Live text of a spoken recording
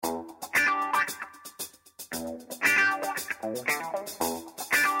Hello,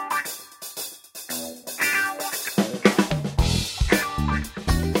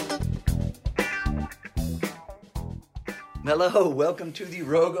 welcome to the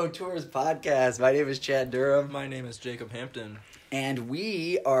Rogo Tours podcast. My name is Chad Durham. My name is Jacob Hampton. And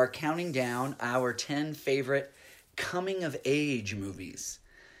we are counting down our 10 favorite coming-of-age movies.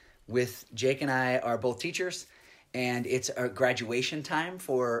 With Jake and I are both teachers, and it's a graduation time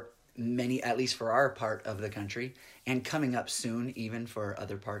for many, at least for our part of the country, and coming up soon even for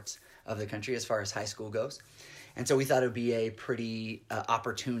other parts of the country as far as high school goes. And so we thought it would be a pretty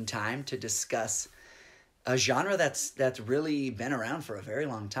opportune time to discuss a genre that's really been around for a very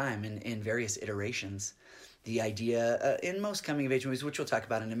long time in various iterations. The idea in most coming-of-age movies, which we'll talk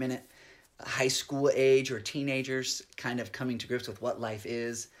about in a minute, high school age or teenagers kind of coming to grips with what life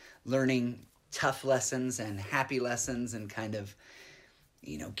is, learning tough lessons and happy lessons, and kind of,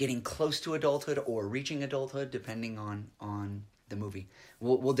 getting close to adulthood or reaching adulthood, depending on the movie.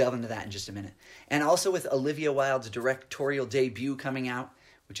 We'll delve into that in just a minute. And also with Olivia Wilde's directorial debut coming out,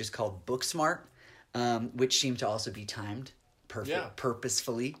 which is called Booksmart, which seemed to also be timed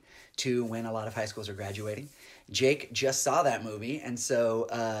purposefully to when a lot of high schools are graduating. Jake just saw that movie, and so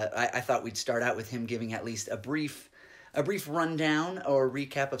I thought we'd start out with him giving at least a brief rundown or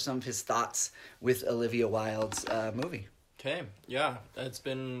recap of some of his thoughts with Olivia Wilde's movie. Okay, yeah, it's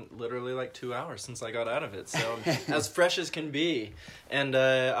been literally like 2 hours since I got out of it, so as fresh as can be. And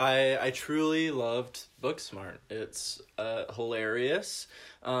I truly loved Booksmart. It's hilarious.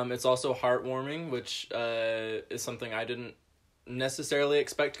 It's also heartwarming, which is something I didn't necessarily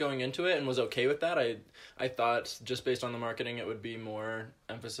expect going into it, and was okay with that. I thought, just based on the marketing, it would be more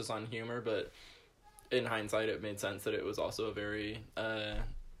emphasis on humor, but in hindsight, it made sense that it was also a very,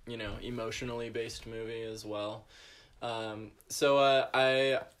 emotionally based movie as well. So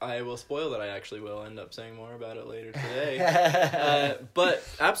I will spoil that I actually will end up saying more about it later today. But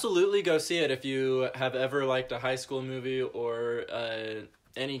absolutely go see it if you have ever liked a high school movie or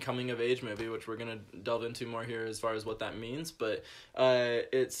any coming of age movie, which we're going to delve into more here as far as what that means. But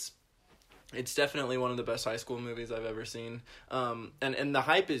it's definitely one of the best high school movies I've ever seen. And the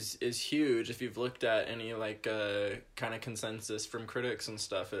hype is huge. If you've looked at any kind of consensus from critics and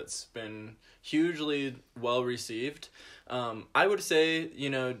stuff, it's been hugely well received. I would say,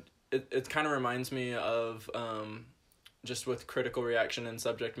 it kind of reminds me of just with critical reaction and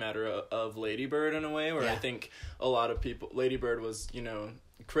subject matter of Lady Bird in a way, where I think a lot of people, Lady Bird was,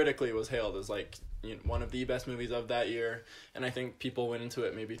 critically was hailed as one of the best movies of that year, and I think people went into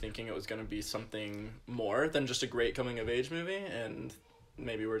it maybe thinking it was going to be something more than just a great coming of age movie, and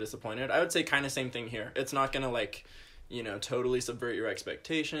maybe were disappointed. I would say kind of same thing here. It's not going to totally subvert your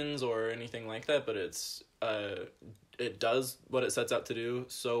expectations or anything like that, but it's it does what it sets out to do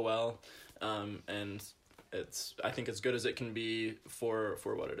so well, and I think as good as it can be for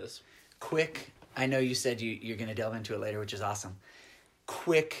what it is. Quick, I know you said you're going to delve into it later, which is awesome.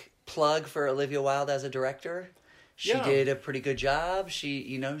 Quick plug for Olivia Wilde as a director. She did a pretty good job.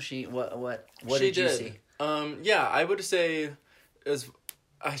 What did you see? I would say,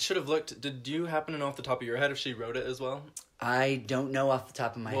 I should have looked. Did you happen to know off the top of your head if she wrote it as well? I don't know off the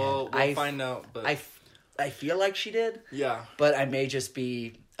top of my head. We'll find out. But I feel like she did. Yeah. But I may just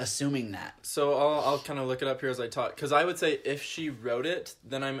be assuming that. So I'll kind of look it up here as I talk, because I would say if she wrote it,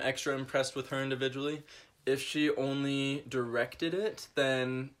 then I'm extra impressed with her individually. If she only directed it,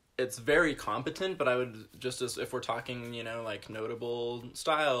 then it's very competent, but I would just, as if we're talking, notable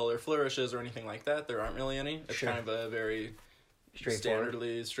style or flourishes or anything like that, there aren't really any. It's kind of a very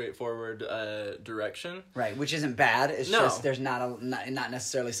straightforward direction. Right, which isn't bad. It's just there's not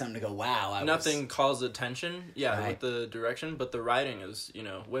necessarily something to go, wow. Nothing calls attention, with the direction, but the writing is,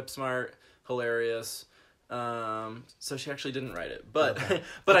 whip smart, hilarious. So she actually didn't write it, but okay.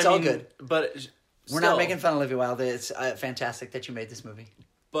 But it's all good. But we're not making fun of Olivia Wilde. It's fantastic that you made this movie.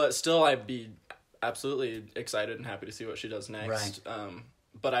 But still, I'd be absolutely excited and happy to see what she does next. Right.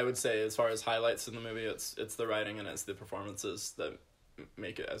 But I would say, as far as highlights in the movie, it's the writing and it's the performances that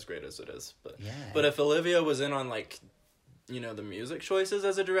make it as great as it is. But if Olivia was in on the music choices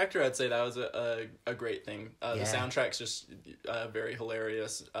as a director, I'd say that was a great thing. The soundtrack's just very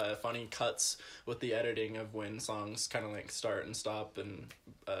hilarious, funny cuts with the editing of when songs kind of start and stop and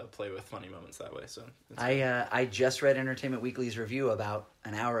play with funny moments that way. So I just read Entertainment Weekly's review about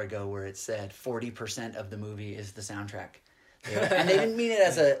an hour ago where it said 40% of the movie is the soundtrack. And they didn't mean it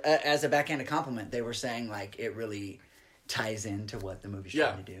as a backhanded compliment. They were saying it really ties into what the movie's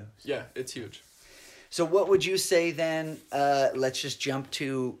trying to do. So. Yeah, it's huge. So what would you say then? Let's just jump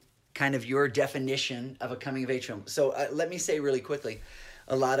to kind of your definition of a coming-of-age film. So let me say really quickly,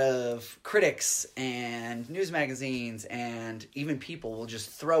 a lot of critics and news magazines and even people will just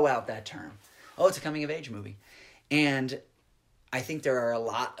throw out that term. Oh, it's a coming of age movie. And I think there are a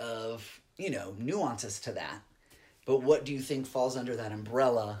lot of, nuances to that. But what do you think falls under that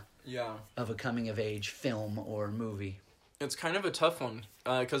umbrella of a coming of age film or movie? It's kind of a tough one,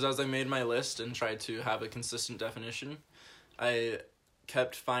 because as I made my list and tried to have a consistent definition, I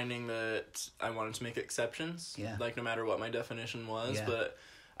kept finding that I wanted to make exceptions, like no matter what my definition was, but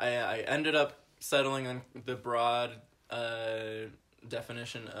I ended up settling on the broad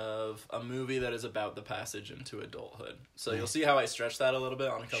definition of a movie that is about the passage into adulthood. So you'll see how I stretch that a little bit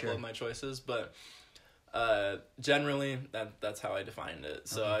on a couple of my choices, but generally that's how I defined it.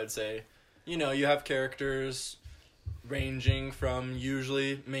 So I would say, you have characters ranging from,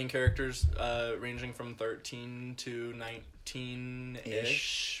 usually main characters ranging from 13 to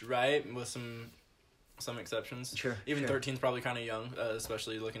 19-ish, right? With some exceptions. Sure. Even 13's probably kind of young,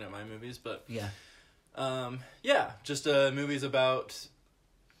 especially looking at my movies, but just movies about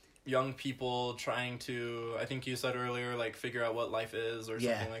young people trying to, I think you said earlier, like figure out what life is or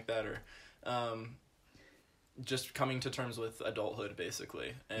something like that, or just coming to terms with adulthood,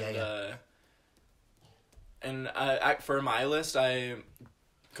 basically. And for my list,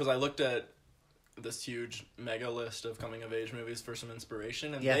 because I looked at this huge mega list of coming of age movies for some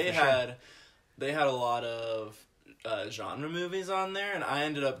inspiration, and they had a lot of genre movies on there, and I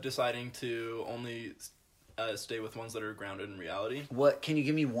ended up deciding to only stay with ones that are grounded in reality. What can you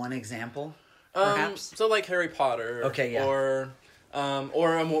give me one example? Perhaps so like Harry Potter, or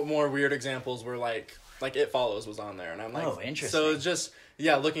more weird examples were like It Follows was on there, and I'm like, oh, interesting. So it's just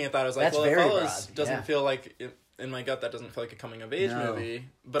looking at that, I was like, that's well, very It Follows broad. doesn't feel like in my gut that doesn't feel like a coming of age movie,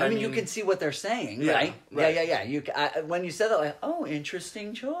 but I mean you can see what they're saying, right? Yeah. When you said that, like, oh,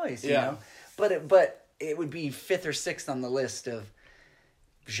 interesting choice, you know, but it would be 5th or 6th on the list of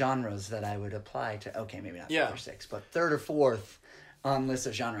genres that I would apply to. Okay, maybe not 5th or 6th, but 3rd or 4th on list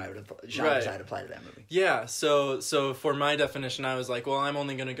of genres I'd apply to that movie. Yeah, so for my definition, I was like, well, I'm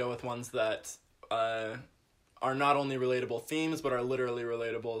only going to go with ones that are not only relatable themes, but are literally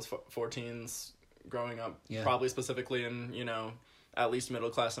relatable as for teens growing up, probably specifically in, at least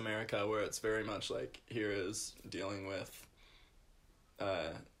middle-class America, where it's very much like, here is dealing with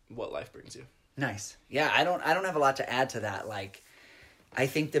what life brings you. Nice. Yeah, I don't have a lot to add to that. Like, I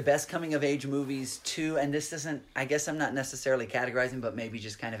think the best coming of age movies too, and this isn't, I guess I'm not necessarily categorizing, but maybe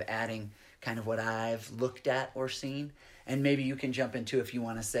just kind of adding kind of what I've looked at or seen, and maybe you can jump into if you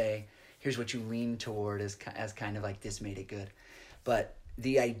want to say, here's what you lean toward as kind of like this made it good. But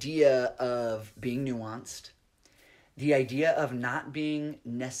the idea of being nuanced, the idea of not being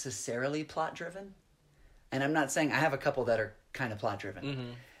necessarily plot driven, and I'm not saying, I have a couple that are kind of plot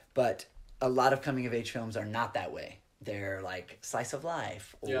driven, but a lot of coming of age films are not that way. They're like slice of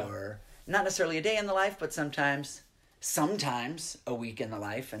life, or not necessarily a day in the life, but sometimes a week in the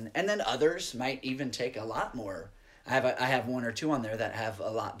life, and then others might even take a lot more. I have 1 or 2 on there that have a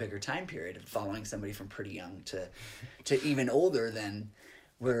lot bigger time period of following somebody from pretty young to even older than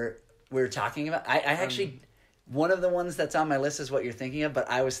we're talking about. I actually, one of the ones that's on my list is what you're thinking of, but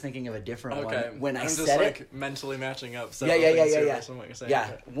I was thinking of a different one when I said it. I'm just mentally matching up. Yeah. What you're saying.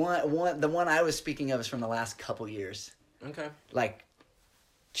 Yeah, the one I was speaking of is from the last couple years. Okay. Like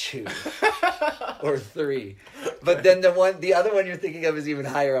 2 or 3, but then the other one you're thinking of is even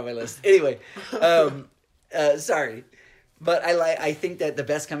higher on my list. Anyway, sorry, but I think that the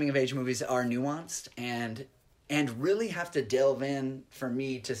best coming of age movies are nuanced and really have to delve in for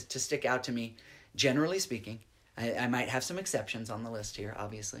me to stick out to me. Generally speaking, I might have some exceptions on the list here,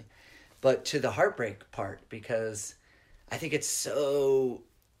 obviously, but to the heartbreak part, because I think it's so.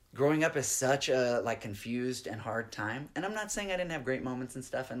 Growing up is such a confused and hard time, and I'm not saying I didn't have great moments and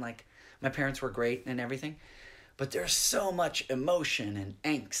stuff, and my parents were great and everything, but there's so much emotion and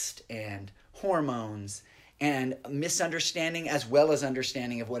angst and hormones and misunderstanding as well as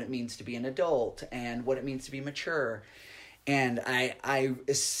understanding of what it means to be an adult and what it means to be mature. And I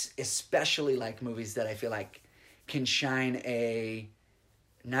especially like movies that I feel like can shine a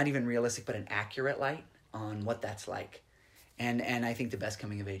not even realistic but an accurate light on what that's like. And I think the best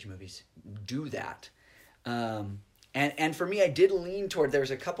coming of age movies do that. And for me, I did lean toward, there's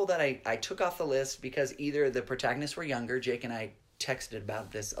a couple that I took off the list because either the protagonists were younger. Jake and I texted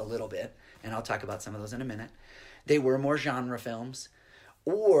about this a little bit, and I'll talk about some of those in a minute. They were more genre films,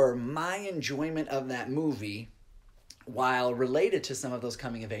 or my enjoyment of that movie, while related to some of those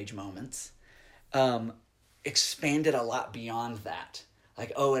coming of age moments, expanded a lot beyond that.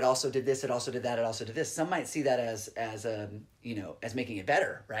 Like, oh, it also did this, it also did that, it also did this. Some might see that as making it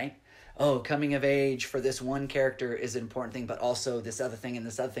better, right? oh, coming of age for this one character is an important thing, but also this other thing and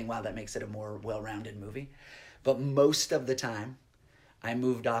this other thing. Wow, that makes it a more well-rounded movie. But most of the time, I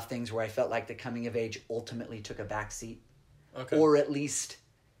moved off things where I felt like the coming of age ultimately took a back seat. Okay. Or at least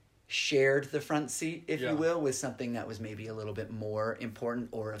shared the front seat, if Yeah. you will, with something that was maybe a little bit more important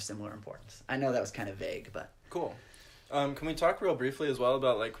or of similar importance. I know that was kind of vague, but... Cool. Can we talk real briefly as well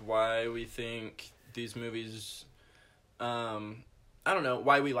about like why we think these movies, I don't know,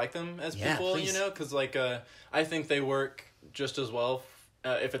 why we like them as people, please. you know? Because like I think they work just as well.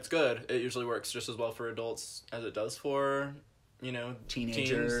 If it's good, it usually works just as well for adults as it does for, you know,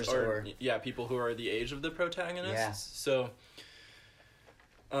 Teenagers teens or yeah, people who are the age of the protagonists. Yeah. So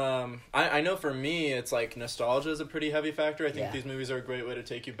I know for me, it's like nostalgia is a pretty heavy factor. I think Yeah. these movies are a great way to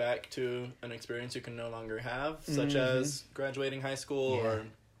take you back to an experience you can no longer have, such as graduating high school or,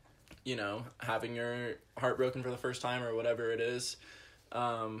 you know, having your heart broken for the first time or whatever it is.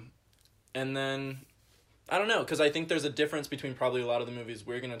 And then, I don't know, because I think there's a difference between probably a lot of the movies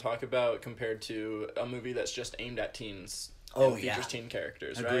we're going to talk about compared to a movie that's just aimed at teens. Oh, and features teen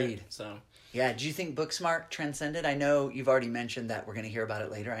characters, Agreed. right? So... Yeah, do you think Booksmart transcended? I know you've already mentioned that we're going to hear about it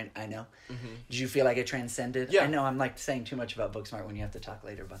later. I know. Mm-hmm. Did you feel like it transcended? Yeah. I know I'm like saying too much about Booksmart when you have to talk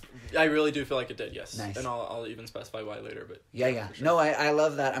later, but... I really do feel like it did, yes. Nice. And I'll even specify why later, but... Yeah. For sure. No, I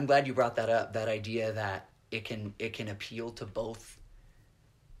love that. I'm glad you brought that up, that idea that it can appeal to both,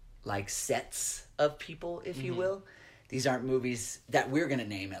 like, sets of people, if you will. These aren't movies that we're going to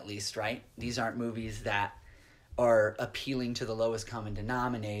name, at least, right? These aren't movies that are appealing to the lowest common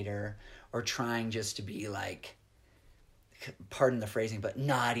denominator or trying just to be like, pardon the phrasing, but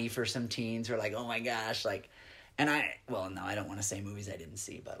naughty for some teens or like, oh my gosh, like, and I don't want to say movies I didn't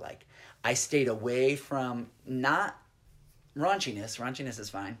see, but like, I stayed away from not raunchiness. Raunchiness is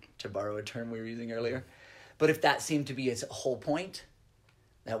fine, to borrow a term we were using earlier. But if that seemed to be its whole point,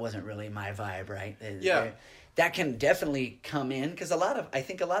 that wasn't really my vibe, right? Yeah. That can definitely come in, because I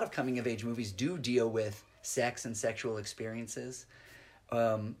think a lot of coming of age movies do deal with sex and sexual experiences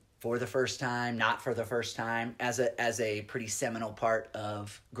for the first time, not for the first time, as a pretty seminal part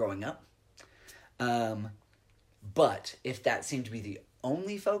of growing up. But if that seemed to be the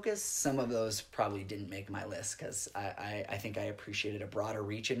only focus, some of those probably didn't make my list, because I think I appreciated a broader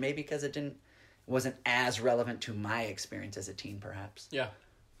reach, and maybe because it wasn't as relevant to my experience as a teen, perhaps. Yeah.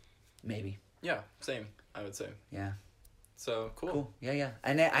 Maybe. Yeah, same, I would say. Yeah. So, cool. Cool. Yeah.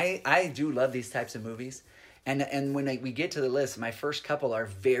 And I do love these types of movies. And when we get to the list, my first couple are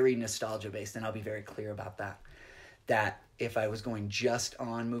very nostalgia-based, and I'll be very clear about that. That if I was going just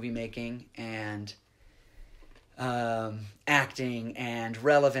on movie making and acting and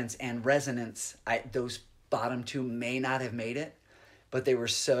relevance and resonance, those bottom two may not have made it, but they were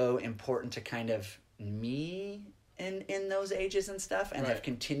so important to kind of me in those ages and stuff, and have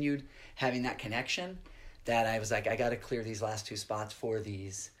continued having that connection, that I was like, I got to clear these last two spots for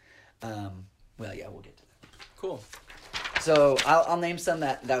these. We'll get to that. Cool. So I'll name some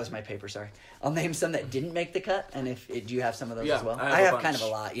that was my paper. Sorry, I'll name some that didn't make the cut. And do you have some of those as well? I have kind of a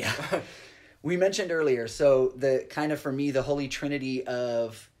lot. Yeah. We mentioned earlier. So the kind of, for me, the holy trinity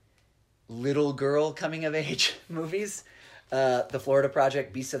of little girl coming of age movies, The Florida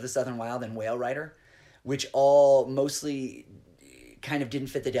Project, Beasts of the Southern Wild, and Whale Rider, which all mostly kind of didn't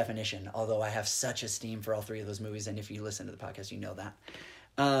fit the definition. Although I have such esteem for all three of those movies, and if you listen to the podcast, you know that.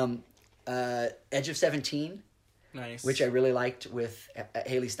 Edge of 17. Nice. Which I really liked with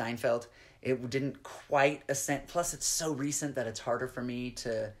Haley Steinfeld. It didn't quite ascend. Plus, it's so recent that it's harder for me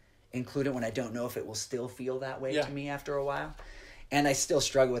to include it when I don't know if it will still feel that way to me after a while. And I still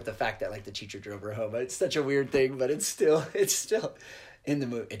struggle with the fact that, like, the teacher drove her home. It's such a weird thing, but it's still in the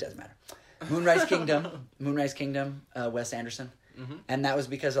movie. It doesn't matter. Moonrise Kingdom, Wes Anderson. Mm-hmm. And that was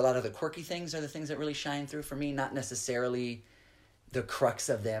because a lot of the quirky things are the things that really shine through for me, not necessarily the crux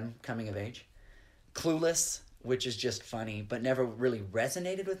of them coming of age. Clueless, which is just funny, but never really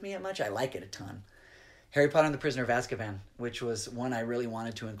resonated with me that much. I like it a ton. Harry Potter and the Prisoner of Azkaban, which was one I really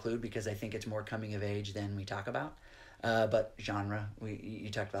wanted to include because I think it's more coming of age than we talk about. But genre, you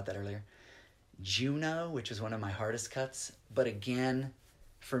talked about that earlier. Juno, which is one of my hardest cuts. But again,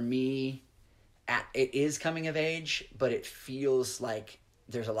 for me, it is coming of age, but it feels like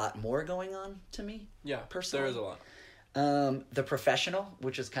there's a lot more going on to me. Yeah, personally. There is a lot. The Professional,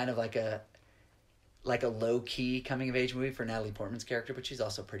 which is kind of like a low-key coming-of-age movie for Natalie Portman's character, but she's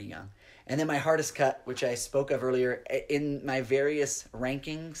also pretty young. And then my hardest cut, which I spoke of earlier, in my various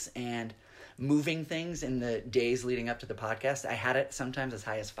rankings and moving things in the days leading up to the podcast, I had it sometimes as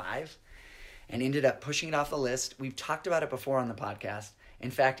high as 5 and ended up pushing it off the list. We've talked about it before on the podcast.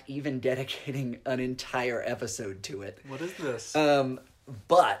 In fact, even dedicating an entire episode to it. What is this?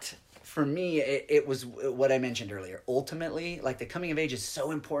 But for me, it was what I mentioned earlier. Ultimately, like, the coming of age is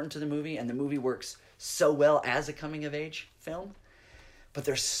so important to the movie, and the movie works so well as a coming of age film. But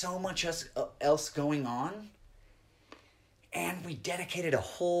there's so much else going on, and we dedicated a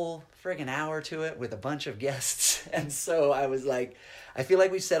whole friggin' hour to it with a bunch of guests. And so I was like, I feel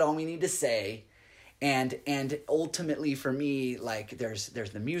like we've said all we need to say. And ultimately for me, like, there's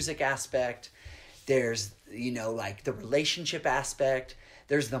the music aspect, there's, you know, like, the relationship aspect,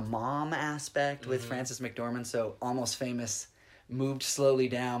 there's the mom aspect with Frances McDormand. So Almost Famous moved slowly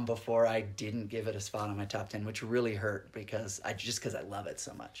down before I didn't give it a spot on my top 10, which really hurt because I love it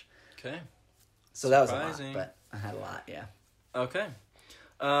so much. Okay. So that was a lot, but I had a lot, yeah. Okay.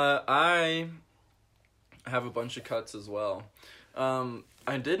 I have a bunch of cuts as well.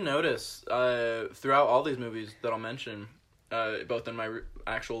 I did notice throughout all these movies that I'll mention, both in my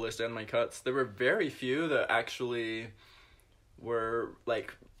actual list and my cuts, there were very few that actually were,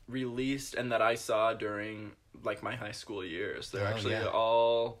 like, released and that I saw during, like, my high school years. They're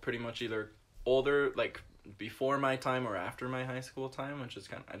all pretty much either older, like, before my time or after my high school time, which is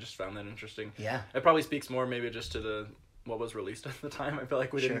I just found that interesting. Yeah. It probably speaks more maybe just to what was released at the time. I feel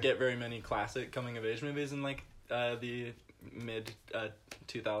like we didn't get very many classic coming of age movies in, like, the mid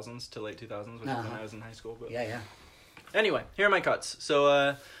 2000s to late 2000s, which is when I was in high school. But yeah. Anyway, here are my cuts.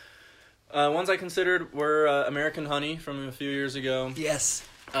 So ones I considered were American Honey from a few years ago. Yes.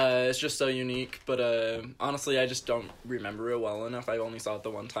 It's just so unique, but honestly, I just don't remember it well enough. I only saw it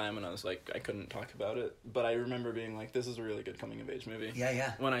the one time, and I was like, I couldn't talk about it. But I remember being like, this is a really good coming-of-age movie.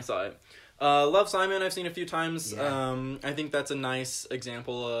 Yeah. When I saw it. Love, Simon, I've seen a few times. Yeah. I think that's a nice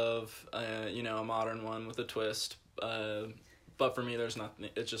example of, you know, a modern one with a twist. But for me,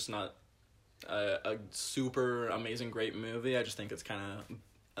 it's just not a super amazing, great movie. I just think it's kind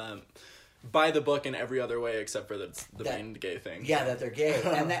of... by the book in every other way except for the main gay thing. Yeah, that they're gay.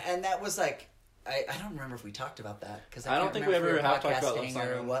 and that was like, I don't remember if we talked about that. Cause I don't think we ever have talked about Love,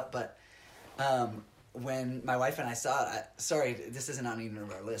 Simon. Or what, but when my wife and I saw it, sorry, this isn't on either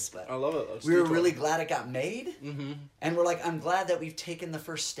of our lists, but I love it. We were really glad it got made. Mm-hmm. And we're like, I'm glad that we've taken the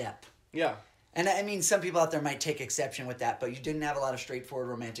first step. Yeah. And I mean, some people out there might take exception with that, but you didn't have a lot of straightforward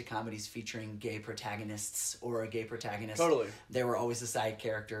romantic comedies featuring gay protagonists or a gay protagonist. Totally. They were always a side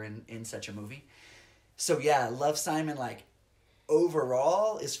character in such a movie. So yeah, Love, Simon, like,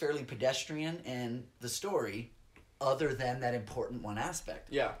 overall is fairly pedestrian in the story, other than that important one aspect.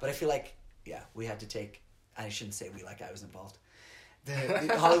 Yeah. But I feel like, we had to take, I shouldn't say we, like I was involved.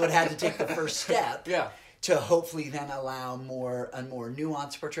 Hollywood had to take the first step. Yeah. To hopefully then allow a more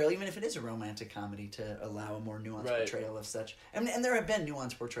nuanced portrayal, even if it is a romantic comedy, to allow a more nuanced portrayal of such. And there have been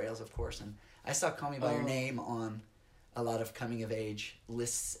nuanced portrayals, of course, and I saw Call Me By Your Name on a lot of coming-of-age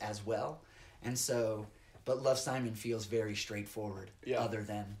lists as well. And so, but Love, Simon feels very straightforward, other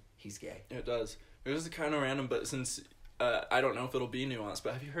than he's gay. It does. It was kind of random, but since, I don't know if it'll be nuanced,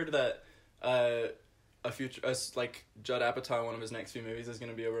 but have you heard of that, like, Judd Apatow, one of his next few movies is going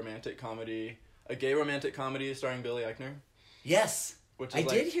to be a romantic comedy... A gay romantic comedy starring Billy Eichner. Yes. I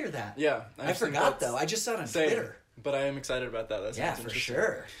did hear that. Yeah. I forgot, though. I just saw it on Twitter. But I am excited about that. For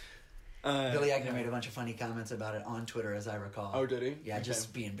sure. Billy Eichner made a bunch of funny comments about it on Twitter, as I recall. Oh, did he? Yeah, okay.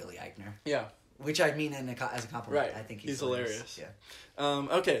 Just being Billy Eichner. Yeah. Which I mean as a compliment. Right. I think he's hilarious. Yeah.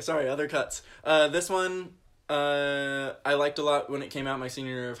 Okay, sorry, other cuts. This one I liked a lot when it came out my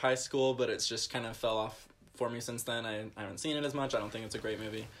senior year of high school, but it's just kind of fell off for me since then. I haven't seen it as much. I don't think it's a great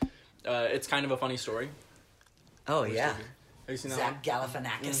movie. It's kind of a funny story. Oh, yeah. Have you seen that Zach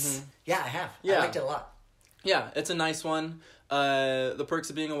Galifianakis. Mm-hmm. Yeah, I have. Yeah. I liked it a lot. Yeah, it's a nice one. The Perks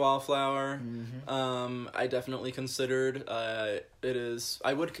of Being a Wallflower. Mm-hmm. I definitely considered. I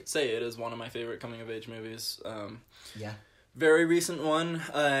would say it is one of my favorite coming-of-age movies. Yeah. Very recent one,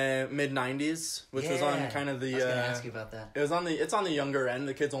 mid-90s, which was on kind of the... I was going to ask you about that. It's on the younger end.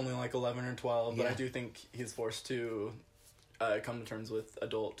 The kid's only like 11 or 12, but I do think he's forced to come to terms with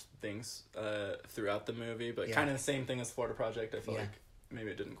adult things throughout the movie, but kind of the same thing as Florida Project. I feel like maybe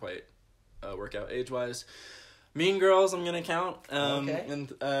it didn't quite work out age-wise. Mean Girls, I'm going to count.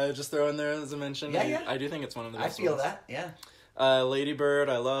 And just throw in there as a mention. I do think it's one of the best I feel ones. that, yeah. Lady Bird,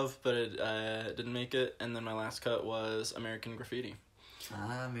 I love, but it didn't make it. And then my last cut was American Graffiti.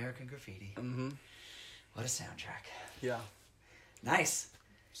 American Graffiti. Mm-hmm. What a soundtrack. Yeah. Nice.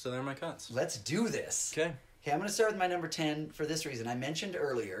 So there are my cuts. Let's do this. Okay, I'm going to start with my number 10 for this reason. I mentioned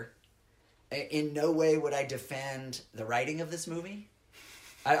earlier, in no way would I defend the writing of this movie.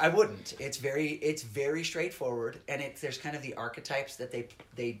 I wouldn't. It's very straightforward, and there's kind of the archetypes that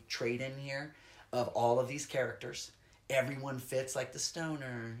they trade in here of all of these characters. Everyone fits, like the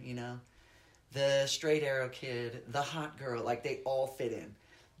stoner, the straight arrow kid, the hot girl, like they all fit in.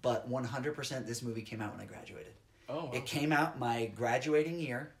 but 100% this movie came out when I graduated. Oh, wow. It came out my graduating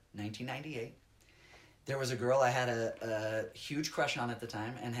year, 1998. There was a girl I had a huge crush on at the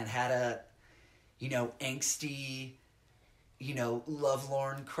time and had a, angsty,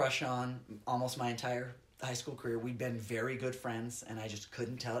 lovelorn crush on almost my entire high school career. We'd been very good friends, and I just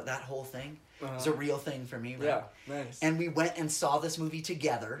couldn't tell it. That whole thing was a real thing for me, right? Yeah, nice. And we went and saw this movie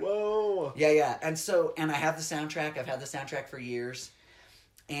together. Whoa. Yeah. And I have the soundtrack. I've had the soundtrack for years.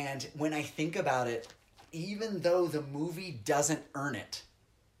 And when I think about it, even though the movie doesn't earn it,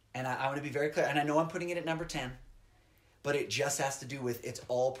 and I want to be very clear, and I know I'm putting it at number 10, but it just has to do with, it's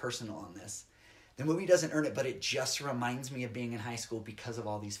all personal on this. The movie doesn't earn it, but it just reminds me of being in high school because of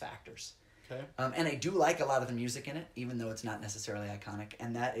all these factors. Okay. And I do like a lot of the music in it, even though it's not necessarily iconic,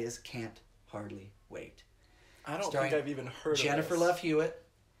 and that is Can't Hardly Wait. I don't think I've even heard Jennifer of this. Love Hewitt,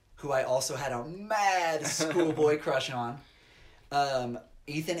 who I also had a mad schoolboy crush on.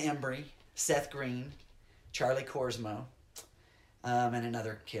 Ethan Embry, Seth Green, Charlie Korsmo, and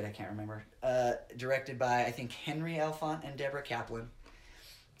another kid I can't remember. Directed by, I think, Henry Elfont and Deborah Kaplan.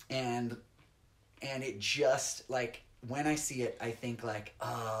 And it just, like, when I see it, I think, like,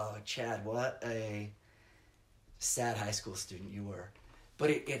 oh, Chad, what a sad high school student you were. But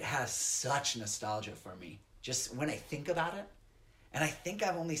it has such nostalgia for me. Just when I think about it, and I think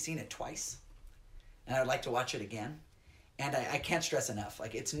I've only seen it twice, and I'd like to watch it again. And I can't stress enough,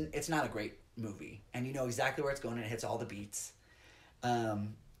 like, it's not a great movie, and you know exactly where it's going, and it hits all the beats.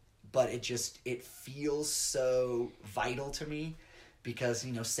 But it feels so vital to me because,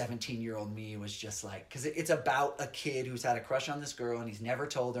 17-year-old me was just like, because it's about a kid who's had a crush on this girl and he's never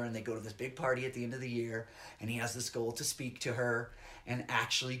told her, and they go to this big party at the end of the year, and he has this goal to speak to her and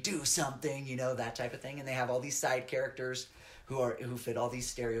actually do something, that type of thing. And they have all these side characters who fit all these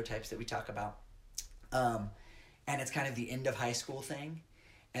stereotypes that we talk about. And it's kind of the end of high school thing,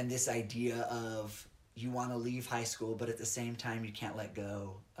 and this idea of you want to leave high school, but at the same time you can't let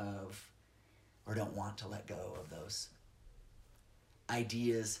go of, or don't want to let go of those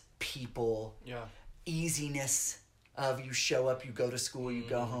ideas, people, easiness of you show up, you go to school, you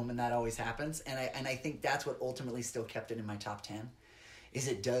go home, and that always happens. And I think that's what ultimately still kept it in my top 10, is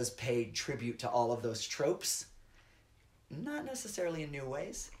it does pay tribute to all of those tropes, not necessarily in new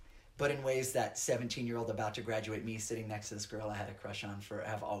ways, but in ways that 17-year-old about to graduate me sitting next to this girl I had a crush on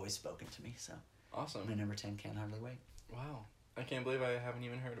have always spoken to me. So awesome. My number 10, Can't Hardly Wait. Wow. I can't believe I haven't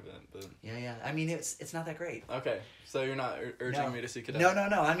even heard of it. But Yeah. I mean, it's not that great. Okay, so you're not urging me to seek it out?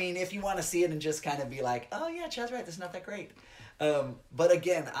 No. I mean, if you want to see it and just kind of be like, oh yeah, Chad's right, this is not that great. But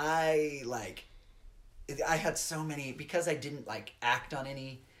again, I had so many, because I didn't act on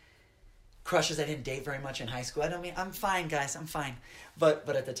any crushes. I didn't date very much in high school. I'm fine, guys. I'm fine. But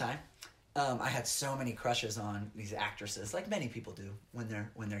at the time, I had so many crushes on these actresses, like many people do when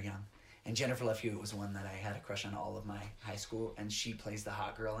they're young. And Jennifer Love Hewitt was one that I had a crush on all of my high school, and she plays the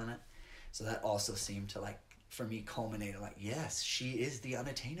hot girl in it. So that also seemed to, for me, culminate in, yes, she is the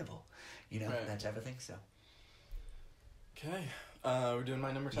unattainable, right. That type of thing. So. Okay. We're doing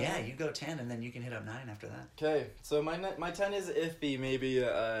my number 10? Yeah, you go 10, and then you can hit up 9 after that. Okay. So my 10 is iffy, maybe,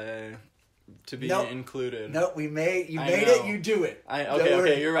 to be included. No, you made it, you do it.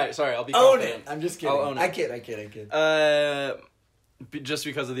 Okay, you're right. Sorry, I'll be Own confident. it. I'm just kidding. I'll own it. I kid. Just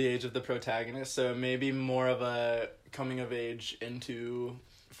because of the age of the protagonist, so maybe more of a coming of age into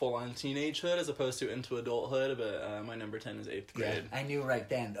full-on teenagehood as opposed to into adulthood, but my number 10 is 8th grade. Yeah, I knew right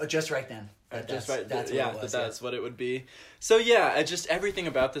then. Oh, just right then. That's what it was. That's what it would be. So yeah, everything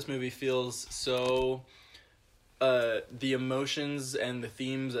about this movie feels so... the emotions and the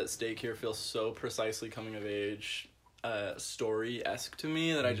themes at stake here feel so precisely coming of age story-esque to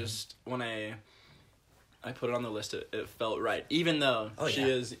me that I just, when I put it on the list, it felt right. Even though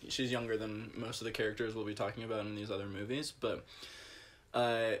she's younger than most of the characters we'll be talking about in these other movies. But,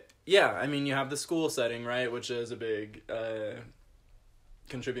 I mean, you have the school setting, right? Which is a big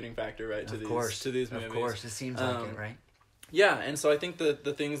contributing factor, right? To these movies. Of course, it seems like it, right? Yeah, and so I think the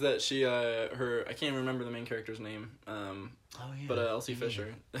things that she, I can't remember the main character's name, but Elsie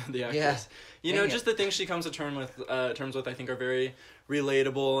Fisher, the actress. Yeah. Just the things she comes to terms with, I think are very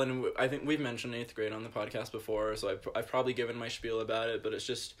relatable, and I think we've mentioned 8th grade on the podcast before, so I've probably given my spiel about it, but it's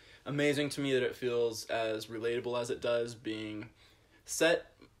just amazing to me that it feels as relatable as it does, being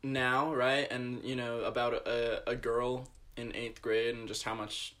set now, right, and, about a girl in 8th grade, and just how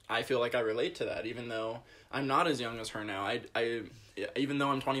much I feel like I relate to that, even though I'm not as young as her now. I even though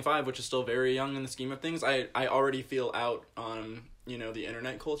I'm 25, which is still very young in the scheme of things, I already feel out on, the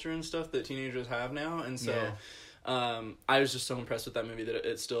internet culture and stuff that teenagers have now. And so I was just so impressed with that movie that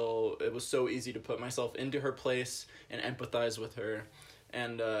it was so easy to put myself into her place and empathize with her.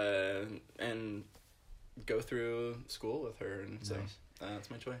 and go through school with her, and so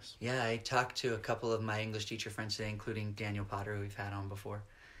that's my choice. Yeah, I talked to a couple of my English teacher friends today, including Daniel Potter, who we've had on before.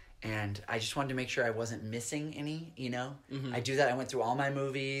 And I just wanted to make sure I wasn't missing any, you know? I do that. I went through all my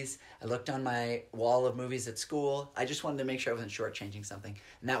movies. I looked on my wall of movies at school. I just wanted to make sure I wasn't shortchanging something.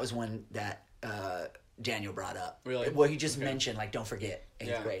 And that was one that Daniel brought up. Really? Well, he just mentioned, like, don't forget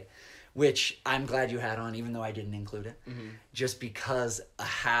 8th grade. Which I'm glad you had on, even though I didn't include it. Just because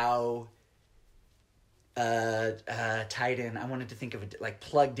how tied in, I wanted to think of it, like,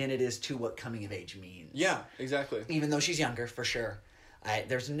 plugged in it is to what coming of age means. Yeah, exactly. Even though she's younger, for sure.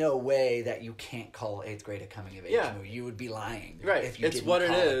 There's no way that you can't call 8th grade a coming of age movie. You would be lying. Right. If you it's didn't what it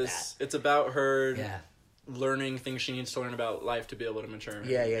call is. It's about her Yeah. learning things she needs to learn about life to be able to mature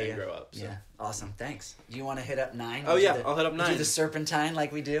and grow up. So. Yeah. Awesome. Thanks. Do you want to hit up 9? Oh, yeah. I'll hit up 9. Do the serpentine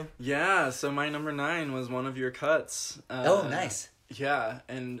like we do? Yeah. So my number 9 was one of your cuts. Oh, nice. Yeah.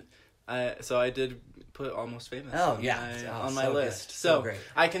 And I did put Almost Famous on my so list. Good. So great.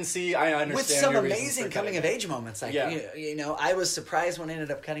 I understand. With some amazing coming of age moments. Like, you know, I was surprised when I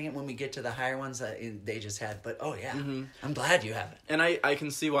ended up cutting it when we get to the higher ones that they just had. But, I'm glad you have it. And I can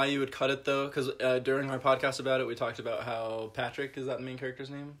see why you would cut it, though, because during our podcast about it, we talked about how Patrick, is that the main character's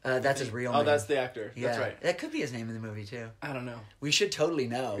name? That's his real name. Oh, that's the actor. Yeah. That's right. That could be his name in the movie, too. I don't know. We should totally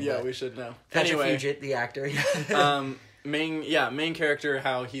know. Yeah, we should know. Patrick Anyway, Fugit, the actor. main character,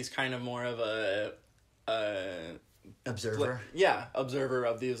 how he's kind of more of a observer. Observer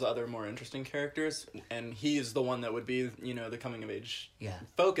of these other more interesting characters, and he's the one that would be, you know, the coming of age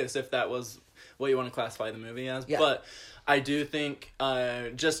focus, if that was what you want to classify the movie as. But I do think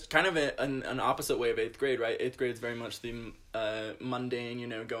just kind of an opposite way of 8th grade, right? 8th grade is very much the mundane, you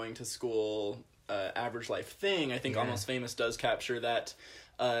know, going to school, average life thing. I think Almost Famous does capture that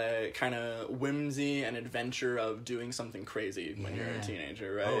kind of whimsy and adventure of doing something crazy when you're a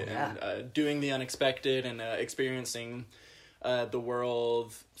teenager, right? And doing the unexpected and experiencing the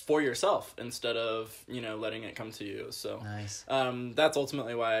world for yourself instead of, you know, letting it come to you. So nice. That's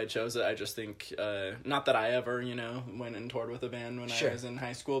ultimately why I chose it. I just think not that I ever, you know, went and toured with a band when I was in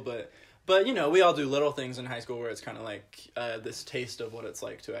high school, but, you know, we all do little things in high school where it's kind of like this taste of what it's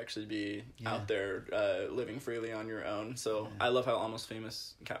like to actually be out there living freely on your own. So I love how Almost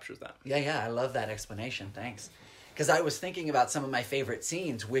Famous captures that. Yeah, I love that explanation. Thanks. Because I was thinking about some of my favorite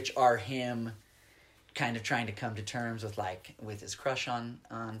scenes, which are him kind of trying to come to terms with his crush on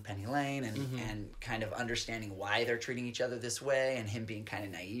Penny Lane and kind of understanding why they're treating each other this way and him being kind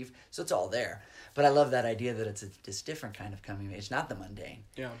of naive. So it's all there. But I love that idea that it's this different kind of coming of age, not the mundane.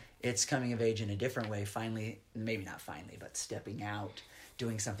 Yeah. It's coming of age in a different way, finally, maybe not finally, but stepping out,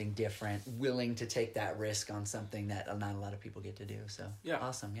 doing something different, willing to take that risk on something that not a lot of people get to do. So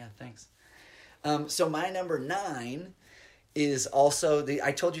awesome. Yeah, thanks. So my number 9 is also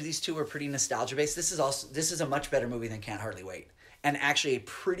I told you these two were pretty nostalgia based. This is a much better movie than Can't Hardly Wait, and actually a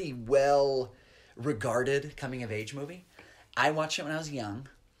pretty well regarded coming of age movie. I watched it when I was young,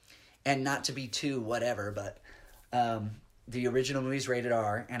 and not to be too whatever, but the original movie's rated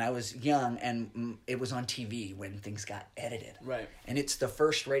R, and I was young, and it was on TV when things got edited. Right. And it's the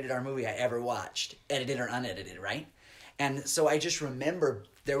first rated R movie I ever watched, edited or unedited, right? And so I just remember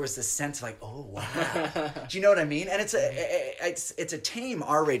there was this sense of like, oh wow, do you know what I mean? And it's a tame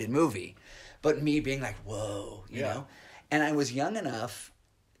R-rated movie, but me being like, whoa, you know. And I was young enough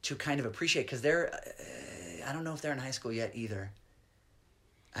to kind of appreciate, because I don't know if they're in high school yet either.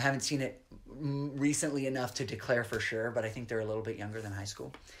 I haven't seen it recently enough to declare for sure, but I think they're a little bit younger than high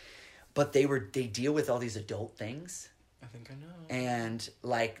school. But they deal with all these adult things. I think I know. And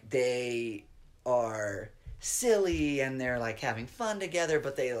like they are silly and they're like having fun together,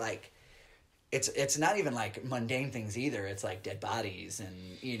 but they like it's not even like mundane things either. It's like dead bodies and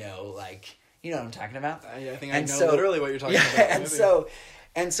you know what I'm talking about. I think I know literally what you're talking about.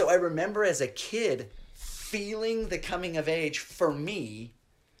 And so I remember as a kid feeling the coming of age for me,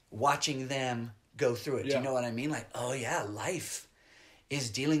 watching them go through it. Do you know what I mean? Like, oh yeah, life is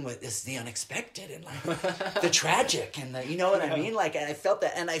dealing with the unexpected and like the tragic and the, you know what I mean? Like, and I felt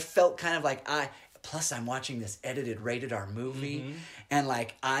that, and I felt kind of like plus I'm watching this edited rated R movie and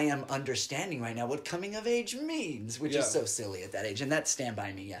like I am understanding right now what coming of age means, which is so silly at that age. And that's Stand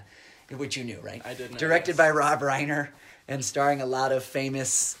By Me, which you knew, right? I did know. Directed by Rob Reiner and starring a lot of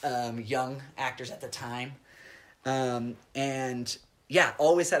famous young actors at the time. And yeah,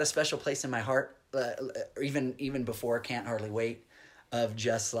 always had a special place in my heart, even before Can't Hardly Wait, of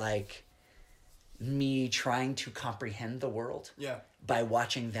just like me trying to comprehend the world by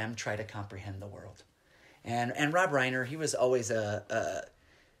watching them try to comprehend the world. And Rob Reiner, he was always a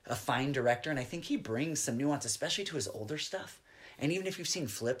fine director, and I think he brings some nuance, especially to his older stuff. And even if you've seen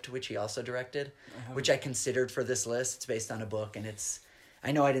Flipped, which he also directed, which I considered for this list, it's based on a book, and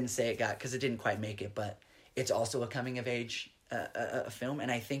I know I didn't say it because it didn't quite make it, but it's also a coming of age a film, and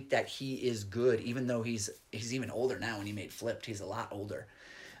I think that he is good, even though he's even older now. When he made Flipped, he's a lot older.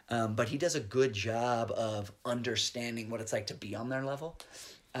 But he does a good job of understanding what it's like to be on their level.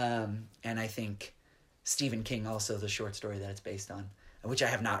 And I think Stephen King, also the short story that it's based on, which I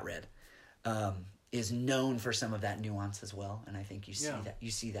have not read, is known for some of that nuance as well. And I think you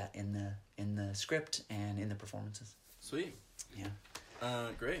see that in the script and in the performances. Sweet. Yeah.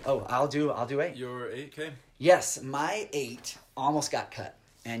 Great. Oh, I'll do 8. Your 8, okay. Yes, my 8 almost got cut.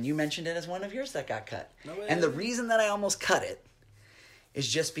 And you mentioned it as one of yours that got cut. No way. And the reason that I almost cut it is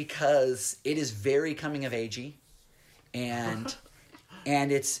just because it is very coming of agey, and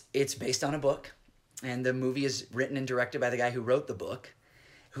and it's based on a book, and the movie is written and directed by the guy who wrote the book,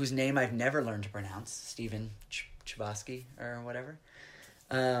 whose name I've never learned to pronounce, Stephen Chbosky or whatever,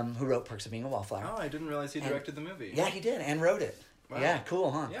 who wrote Perks of Being a Wallflower. Oh, I didn't realize he directed the movie. Yeah, he did, and wrote it. Wow. Yeah,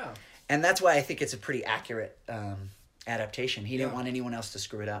 cool, huh? Yeah. And that's why I think it's a pretty accurate adaptation. He didn't want anyone else to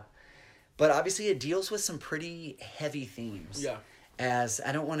screw it up. But obviously it deals with some pretty heavy themes. Yeah. As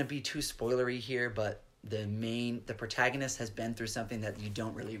I don't want to be too spoilery here, but the protagonist has been through something that you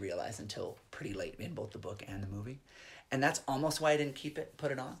don't really realize until pretty late in both the book and the movie. And that's almost why I didn't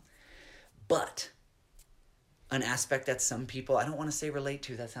put it on. But an aspect that some people, I don't want to say relate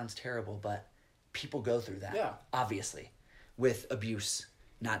to, that sounds terrible, but people go through that. Yeah. Obviously. With abuse.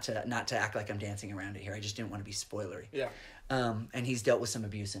 Not to act like I'm dancing around it here. I just didn't want to be spoilery. Yeah. And he's dealt with some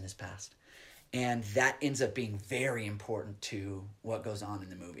abuse in his past. And that ends up being very important to what goes on in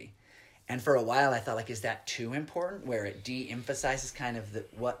the movie. And for a while I thought, like, is that too important? Where it de-emphasizes kind of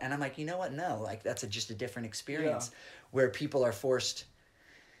and I'm like, you know what? No, like, that's just a different experience where people are forced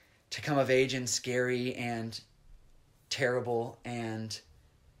to come of age in scary and terrible and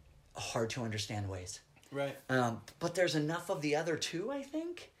hard to understand ways. Right. But there's enough of the other two, I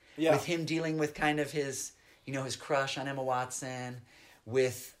think. Yeah. With him dealing with kind of his crush on Emma Watson,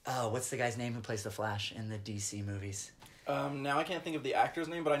 with what's the guy's name who plays the Flash in the DC movies? Now I can't think of the actor's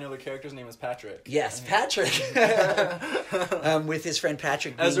name, but I know the character's name is Patrick. Yes, Patrick. With his friend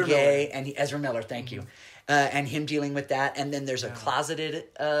Patrick being Ezra gay, Miller. and Ezra Miller, thank you. And him dealing with that, and then there's a closeted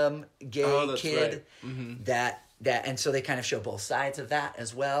gay kid right. Mm-hmm. that and so they kind of show both sides of that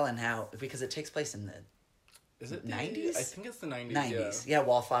as well, and how, because it takes place in the Is it 90s? I think it's the 90s. 90s. Yeah,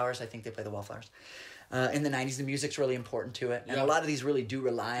 Wallflowers. I think they play the Wallflowers. In the 90s, the music's really important to it. And a lot of these really do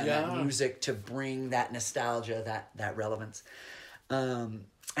rely on that music to bring that nostalgia, that relevance. And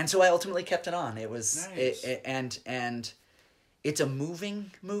so I ultimately kept it on. It was nice. And it's a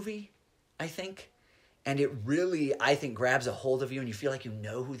moving movie, I think. And it really, I think, grabs a hold of you, and you feel like you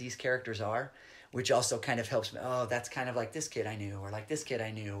know who these characters are, which also kind of helps me. Oh, that's kind of like this kid I knew, or like this kid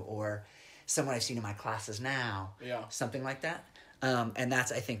I knew, or someone I've seen in my classes now. Yeah. Something like that. And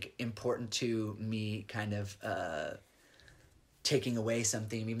that's, I think, important to me kind of taking away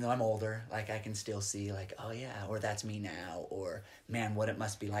something, even though I'm older, like I can still see like, oh yeah, or that's me now, or man, what it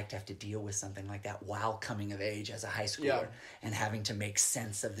must be like to have to deal with something like that while coming of age as a high schooler and having to make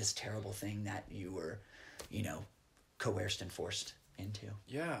sense of this terrible thing that you were, coerced and forced into.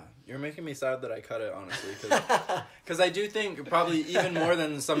 Yeah, you're making me sad that I cut it, honestly, because I do think probably even more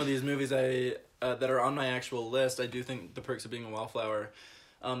than some of these movies that are on my actual list, I do think The Perks of Being a Wallflower,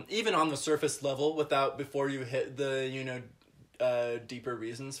 even on the surface level, before you hit the deeper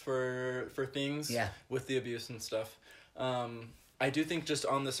reasons for things with the abuse and stuff, I do think just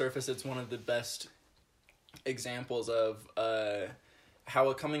on the surface it's one of the best examples of how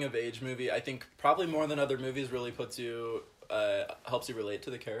a coming of age movie, I think probably more than other movies, really puts you helps you relate to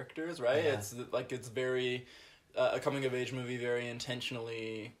the characters, right? Yeah. It's very a coming of age movie very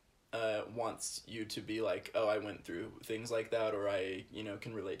intentionally wants you to be like, oh, I went through things like that, or I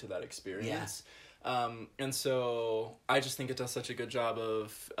can relate to that experience. And so I just think it does such a good job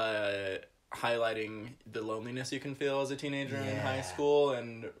of highlighting the loneliness you can feel as a teenager in high school,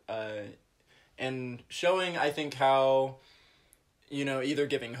 and showing, I think, how either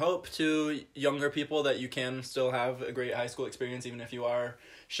giving hope to younger people that you can still have a great high school experience even if you are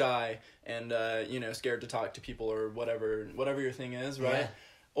shy and scared to talk to people, or whatever your thing is, right?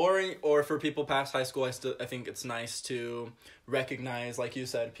 Or for people past high school, I think it's nice to recognize, like you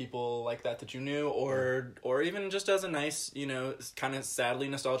said, people like that you knew, or even just as a nice, kind of sadly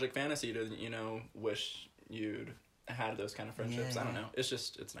nostalgic fantasy to wish you'd had those kind of friendships. I don't know.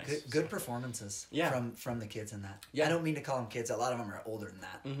 It's nice. Good performances. From the kids in that. I don't mean to call them kids. A lot of them are older than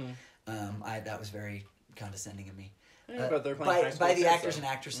that. Mm-hmm. That was very condescending of me. Yeah, but they're playing by the actors and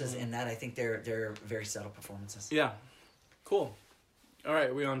actresses in that, I think they're very subtle performances. Yeah. Cool. All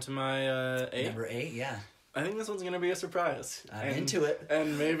right, we on to my 8? Number 8, yeah. I think this one's going to be a surprise. I'm into it.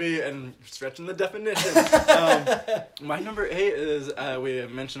 And stretching the definition. My number 8 is, we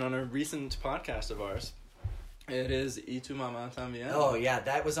mentioned on a recent podcast of ours. It is Y Tu Mamá También. Oh, yeah,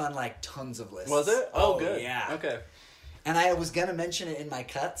 that was on, like, tons of lists. Was it? Oh, good. Yeah. Okay. And I was going to mention it in my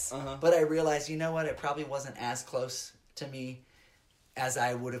cuts, but I realized, you know what, it probably wasn't as close to me as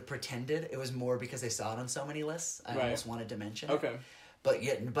I would have pretended. It was more because I saw it on so many lists. I almost wanted to mention it. Okay.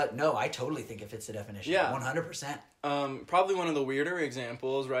 But no, I totally think it fits the definition. Yeah. 100%. Probably one of the weirder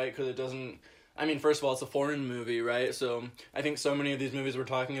examples, right? Because it doesn't... I mean, first of all, it's a foreign movie, right? So I think so many of these movies we're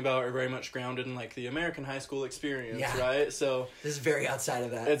talking about are very much grounded in, like, the American high school experience, right? So this is very outside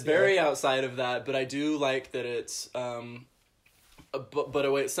of that. It's very outside of that, but I do like that it's... But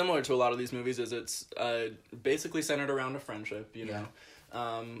a way it's similar to a lot of these movies is it's basically centered around a friendship, you know?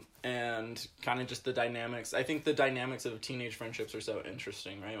 And kind of just the dynamics. I think the dynamics of teenage friendships are so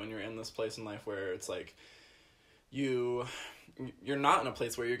interesting, right? When you're in this place in life where it's like you're not in a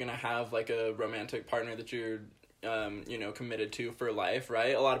place where you're gonna have like a romantic partner that you're committed to for life,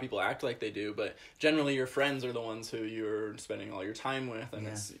 right? A lot of people act like they do, but generally your friends are the ones who you're spending all your time with, and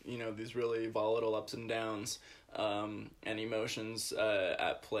it's these really volatile ups and downs and emotions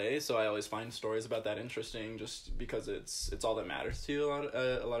at play. So I always find stories about that interesting, just because it's all that matters to you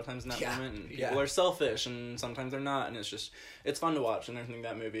a lot of times in that moment. And people are selfish, and sometimes they're not, and it's fun to watch. And I think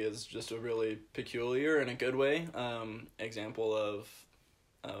that movie is just a really peculiar, in a good way, example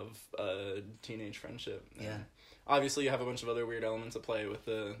of teenage friendship. And obviously, you have a bunch of other weird elements at play with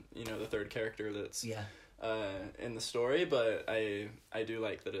the third character that's in the story, but I do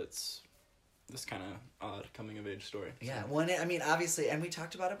like that it's this kind of odd coming-of-age story. Yeah, well, I mean, obviously, and we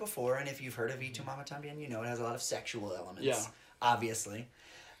talked about it before, and if you've heard of Y Tu Mamá También, you know it has a lot of sexual elements, obviously,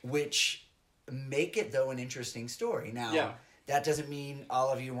 which make it, though, an interesting story. Now, that doesn't mean all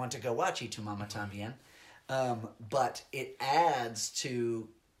of you want to go watch Y Tu Mamá También, but it adds to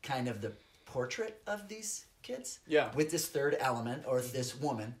kind of the portrait of these kids with this third element, or this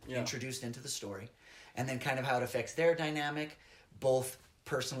woman introduced into the story, and then kind of how it affects their dynamic, both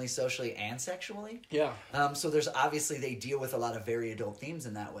personally, socially, and sexually. So there's obviously, they deal with a lot of very adult themes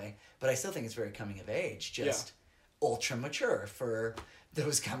in that way, but I still think it's very coming of age, just ultra mature for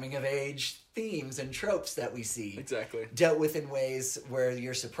those coming of age themes and tropes that we see. Exactly. Dealt with in ways where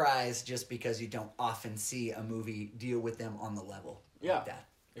you're surprised just because you don't often see a movie deal with them on the level like that.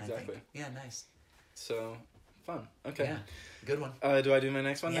 Exactly. Yeah, nice. So, fun. Okay. Yeah, good one. Do I do my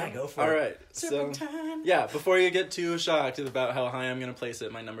next one now? Yeah, go for it. All right. So, before you get too shocked about how high I'm going to place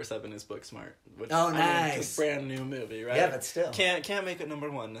it, my number 7 is Booksmart. Which, nice. It's a brand new movie, right? Yeah, but still. Can't make it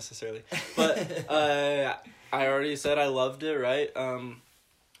number 1 necessarily. But I already said I loved it, right?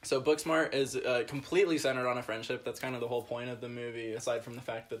 So Booksmart is completely centered on a friendship. That's kind of the whole point of the movie, aside from the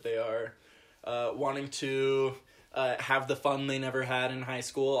fact that they are wanting to have the fun they never had in high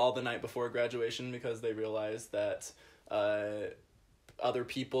school all the night before graduation, because they realized that other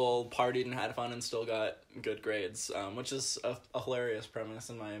people partied and had fun and still got good grades, which is a hilarious premise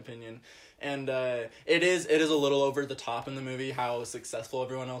in my opinion. And it is a little over the top in the movie how successful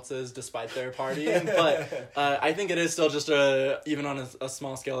everyone else is despite their partying, but I think it is still just even on a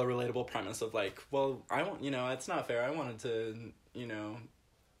small scale, a relatable premise of like, well, I want, it's not fair. I wanted to,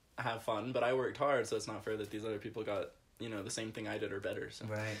 have fun, but I worked hard, so it's not fair that these other people got, the same thing I did or better. So.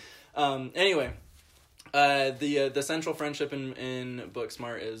 Right. Anyway, the central friendship in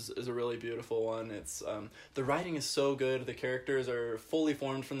Booksmart is a really beautiful one. It's the writing is so good. The characters are fully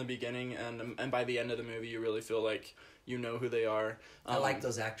formed from the beginning, and by the end of the movie, you really feel like you know who they are. I like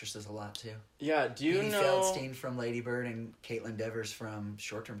those actresses a lot too. Yeah, do you Edie know Feldstein from Lady Bird and Caitlin Devers from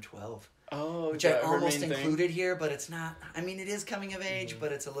Short Term 12? Oh, which I almost included here, but it's not. I mean, it is coming of age,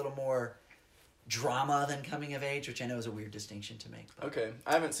 but it's a little more drama than coming of age, which I know is a weird distinction to make. But. Okay,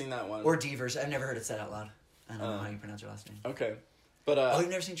 I haven't seen that one. Or Devers. I've never heard it said out loud. I don't know how you pronounce her last name. Okay. But you've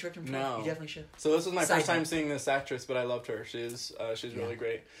never seen Short Term 12? No. You definitely should. So this was my first time seeing this actress, but I loved her. She's really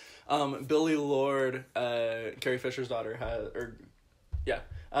great. Billie Lourd, Carrie Fisher's daughter,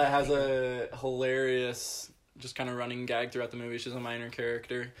 has a hilarious, just kind of running gag throughout the movie. She's a minor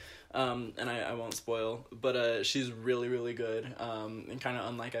character, and I won't spoil, but she's really, really good, and kind of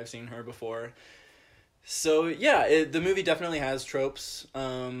unlike I've seen her before. So yeah, the movie definitely has tropes,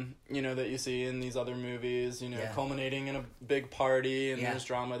 that you see in these other movies, culminating in a big party, and there's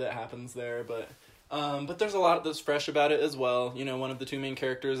drama that happens there, but there's a lot that's fresh about it as well. One of the two main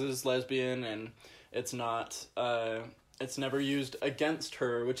characters is lesbian, and it's not it's never used against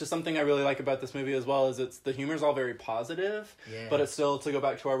her, which is something I really like about this movie as well. Is the humor's all very positive, but it's still, to go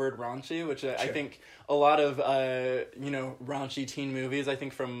back to our word raunchy, which I think a lot of raunchy teen movies, I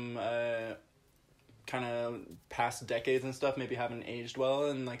think from kind of past decades and stuff, maybe haven't aged well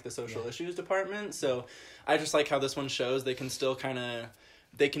in like the social issues department. So I just like how this one shows they can still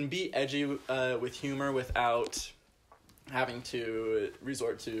they can be edgy with humor without having to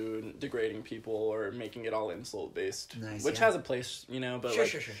resort to degrading people or making it all insult based, which has a place, but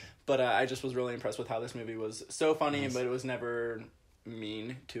sure. But I just was really impressed with how this movie was so funny, but it was never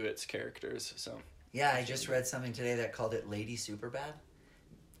mean to its characters. So I just read something today that called it Lady Superbad,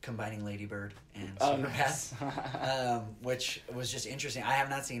 combining Lady Bird and Superbad, which was just interesting. I have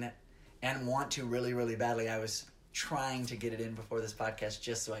not seen it and want to really, really badly. I was trying to get it in before this podcast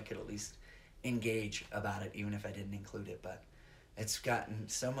just so I could at least engage about it, even if I didn't include it. But it's gotten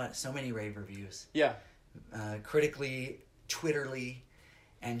so many rave reviews. Yeah. Critically, Twitterly,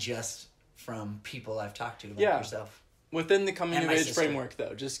 and just from people I've talked to, like yourself. Within the coming of age framework,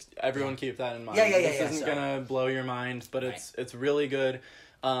 though, just everyone keep that in mind. This isn't gonna blow your mind, but it's really good.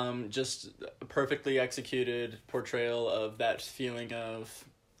 Just a perfectly executed portrayal of that feeling of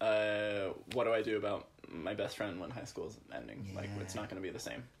what do I do about my best friend when high school is ending? Like, it's not going to be the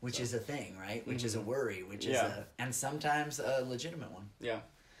same. Which is a thing, right? Which is a worry, which is and sometimes a legitimate one. Yeah.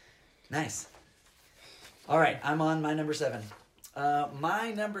 Nice. All right, I'm on my number 7.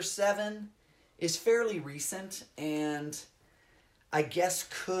 My number 7 is fairly recent, and I guess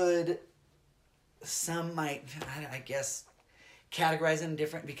some might categorize it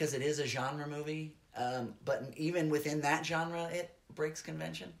different because it is a genre movie. But even within that genre, it breaks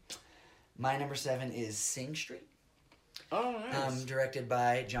convention. My number 7 is Sing Street. Oh, nice. Directed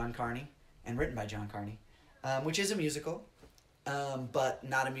by John Carney and written by John Carney, which is a musical, but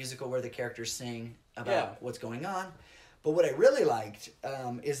not a musical where the characters sing about what's going on. But what I really liked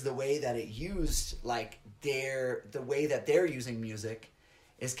is the way that it used, the way that they're using music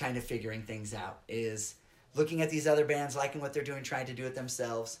is kind of figuring things out, is looking at these other bands, liking what they're doing, trying to do it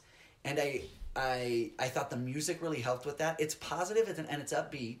themselves. And I thought the music really helped with that. It's positive and it's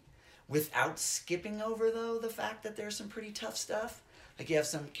upbeat, without skipping over, though, the fact that there's some pretty tough stuff. Like, you have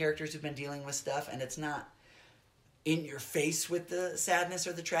some characters who've been dealing with stuff, and it's not in your face with the sadness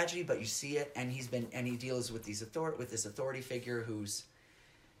or the tragedy, but you see it, and he deals with this authority figure who's,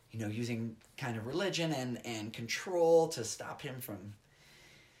 using kind of religion and control to stop him from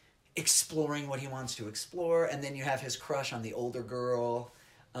exploring what he wants to explore. And then you have his crush on the older girl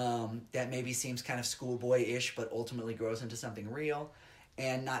that maybe seems kind of schoolboy-ish, but ultimately grows into something real.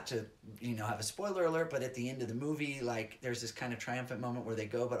 And not to, have a spoiler alert, but at the end of the movie, there's this kind of triumphant moment where they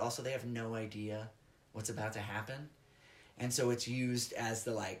go, but also they have no idea what's about to happen. And so it's used as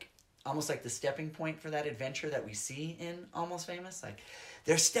the, almost like the stepping point for that adventure that we see in Almost Famous.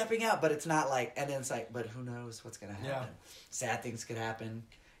 They're stepping out, but it's not and then it's but who knows what's going to happen. Yeah. Sad things could happen.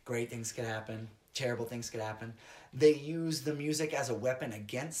 Great things could happen. Terrible things could happen. They use the music as a weapon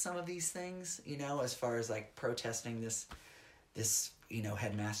against some of these things, as far as, protesting this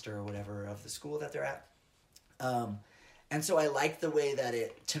headmaster or whatever of the school that they're at. And so I like the way that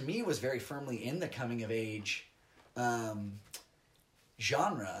it, to me, was very firmly in the coming of age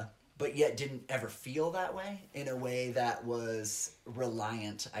genre, but yet didn't ever feel that way, in a way that was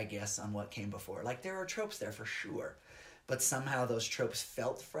reliant, I guess, on what came before. There are tropes there for sure, but somehow those tropes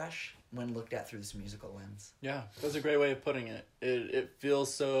felt fresh when looked at through this musical lens. Yeah, that's a great way of putting it. It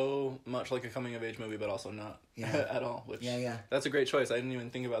feels so much like a coming-of-age movie, but also not at all. Which, that's a great choice. I didn't even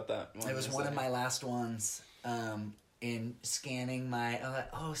think about that. It was one of my last ones in scanning my...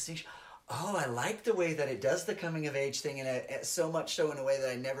 I like the way that it does the coming-of-age thing, and so much so in a way that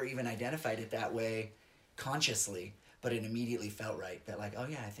I never even identified it that way consciously, but it immediately felt right. That I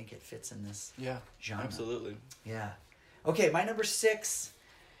think it fits in this genre. Absolutely. Yeah. Okay, my number 6...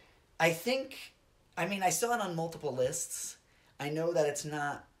 I saw it on multiple lists. I know that it's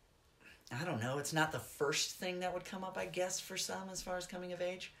not the first thing that would come up, I guess, for some as far as coming of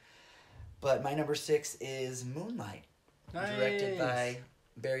age. But my number 6 is Moonlight, directed by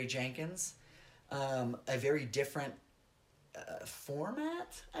Barry Jenkins. A very different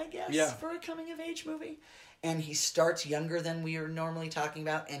format, I guess, for a coming of age movie. And he starts younger than we are normally talking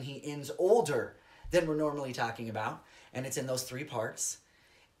about, and he ends older than we're normally talking about. And it's in those 3 parts.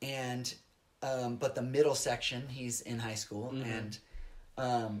 And but the middle section, he's in high school, and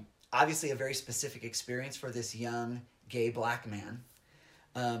obviously a very specific experience for this young gay black man,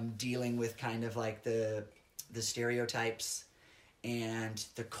 dealing with kind of the stereotypes and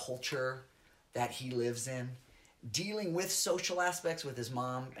the culture that he lives in, dealing with social aspects with his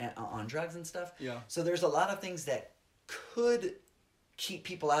mom on drugs and stuff. Yeah. So there's a lot of things that could keep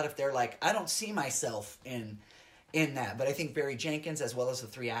people out if they're like, I don't see myself in that. But I think Barry Jenkins, as well as the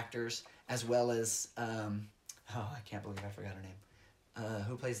three actors, as well as I can't believe I forgot her name.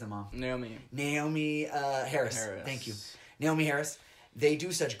 Who plays the mom? Naomi Harris. Thank you. Naomi Harris. They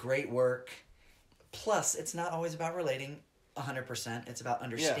do such great work. Plus, it's not always about relating 100%. It's about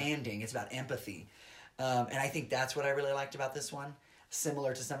understanding. Yeah. It's about empathy. And I think that's what I really liked about this one.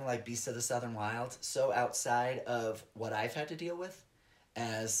 Similar to something like Beasts of the Southern Wild. So outside of what I've had to deal with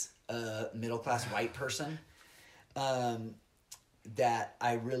as a middle-class white person, that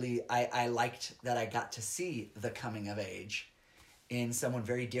I liked that I got to see the coming of age in someone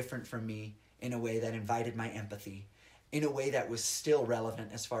very different from me, in a way that invited my empathy, in a way that was still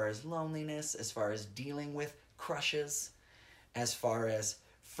relevant as far as loneliness, as far as dealing with crushes, as far as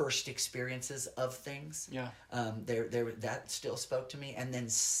first experiences of things. Yeah. That still spoke to me. And then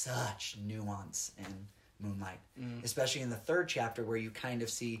such nuance in Moonlight, especially in the third chapter, where you kind of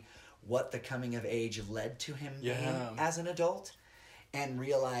see what the coming of age led to him being as an adult, and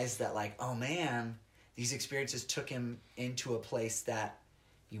realize that, like, oh man, these experiences took him into a place that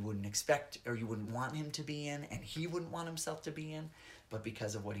you wouldn't expect, or you wouldn't want him to be in, and he wouldn't want himself to be in, but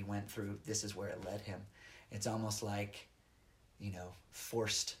because of what he went through, this is where it led him. It's almost like,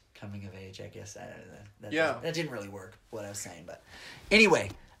 forced coming of age, I guess. That didn't really work, what I was saying, but anyway,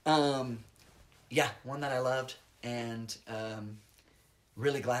 one that I loved, and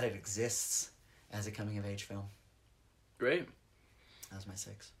really glad it exists as a coming of age film. Great. That was my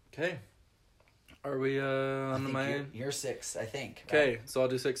 6. Okay. Are we on my... You're 6, I think. Okay, right? So I'll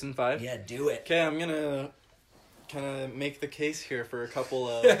do 6 and 5? Yeah, do it. Okay, I'm gonna kind of make the case here for a couple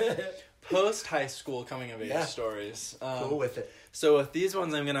of post-high school coming of age stories. Cool with it. So with these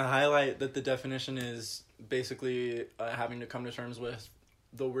ones, I'm gonna highlight that the definition is basically having to come to terms with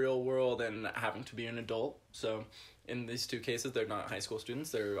the real world and having to be an adult. So in these two cases, they're not high school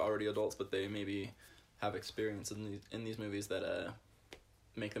students; they're already adults, but they maybe have experience in these movies that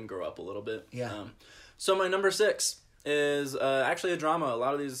make them grow up a little bit. Yeah. So my number 6 is actually a drama. A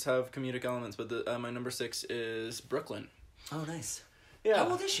lot of these have comedic elements, but my number 6 is Brooklyn. Oh, nice. Yeah. How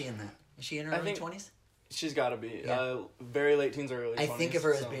old is she in that? Is she in her early 20s? She's got to be. Very late teens or early 20s. I think of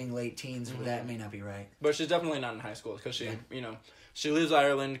her as being late teens, but that may not be right. But she's definitely not in high school, because she, she leaves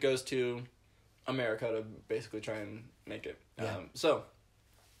Ireland, goes to America to basically try and make it. Yeah.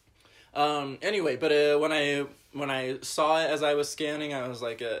 Anyway, but when I saw it as I was scanning, I was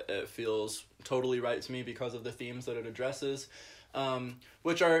like, it feels totally right to me because of the themes that it addresses,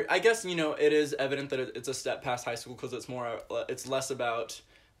 which are, I guess, it is evident that it's a step past high school, because it's less about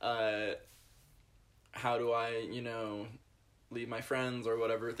how do I, leave my friends or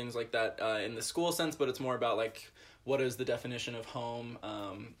whatever, things like that in the school sense, but it's more about, like, what is the definition of home?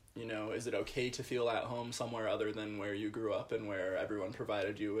 Is it okay to feel at home somewhere other than where you grew up and where everyone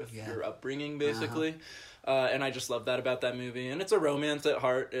provided you with your upbringing, basically? And I just love that about that movie. And it's a romance at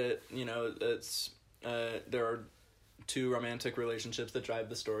heart. It's there are two romantic relationships that drive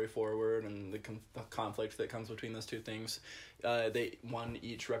the story forward, and the conflict that comes between those two things. One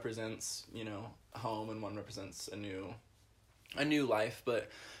each represents, home, and one represents a new life, but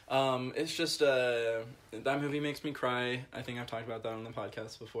it's just that movie makes me cry. I think I've talked about that on the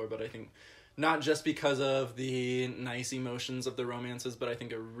podcast before, but I think not just because of the nice emotions of the romances, but I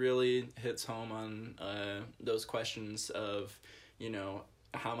think it really hits home on those questions of,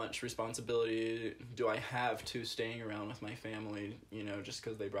 how much responsibility do I have to staying around with my family, just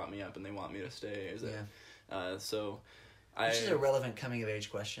because they brought me up and they want me to stay? Which is a relevant coming of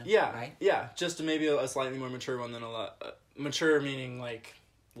age question. Yeah, right? Yeah, just maybe a slightly more mature one than a lot... mature meaning, like,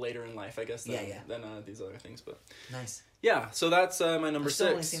 later in life, I guess, than these other things, but... Nice. Yeah, so that's my number 6.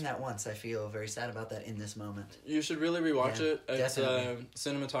 I've only seen that once. I feel very sad about that in this moment. You should really rewatch it. It's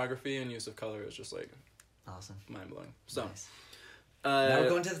cinematography and use of color is just, like... Awesome. Mind-blowing. So... Nice. Now we're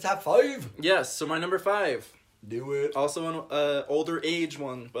going to the top 5. Yes, so my number 5. Do it. Also an older age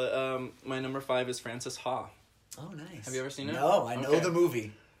one, but my number 5 is Frances Ha. Oh, nice. Have you ever seen it? No, I know the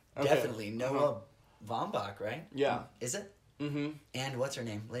movie. Okay. Definitely. Noah Baumbach, right? Yeah. Is it? Mm-hmm. And what's her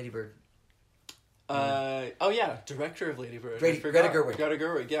name? Lady Bird. Director of Lady Bird. Greta Gerwig. Greta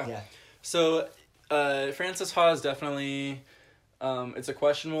Gerwig, yeah. So, Frances Ha is definitely... it's a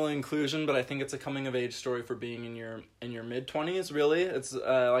questionable inclusion, but I think it's a coming of age story for being in your mid-20s, really. It's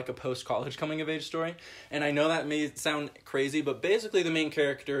like a post-college coming of age story. And I know that may sound crazy, but basically the main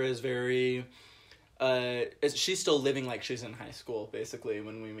character is very... she's still living like she's in high school, basically,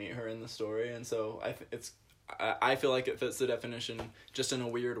 when we meet her in the story. And so I feel like it fits the definition just in a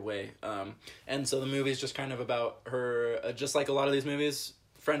weird way. And so the movie's just kind of about her, just like a lot of these movies,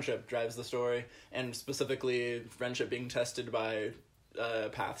 friendship drives the story, and specifically friendship being tested by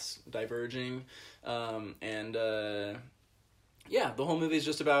paths diverging, and yeah, the whole movie is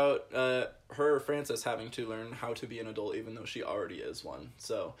just about her, Frances, having to learn how to be an adult, even though she already is one.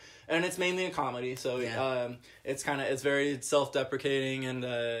 So, and it's mainly a comedy, so it's very self-deprecating, and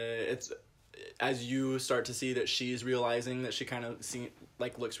it's as you start to see that she's realizing that she kind of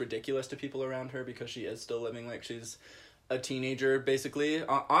looks ridiculous to people around her because she is still living like she's a teenager, basically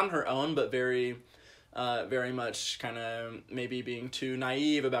on her own, but very much kind of maybe being too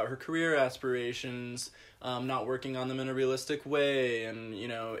naive about her career aspirations, not working on them in a realistic way, and, you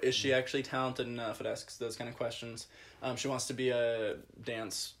know, is she actually talented enough? It asks those kind of questions. She wants to be a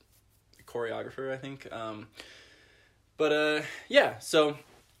dance choreographer, I think. Yeah, so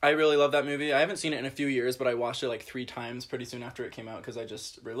I really love that movie. I haven't seen it in a few years, but I watched it like 3 times pretty soon after it came out because I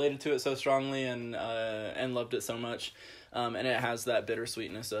just related to it so strongly and loved it so much. And it has that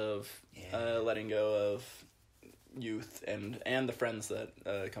bittersweetness of letting go of youth and the friends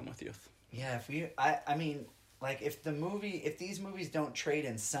that come with youth. Yeah, I mean, like, if these movies don't trade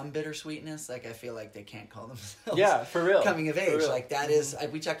in some bittersweetness, like, I feel like they can't call themselves for real coming of age. Like, that is,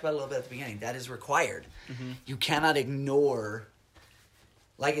 we talked about it a little bit at the beginning, that is required. You cannot ignore,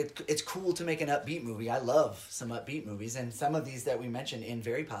 like, it's cool to make an upbeat movie. I love some upbeat movies, and some of these that we mentioned end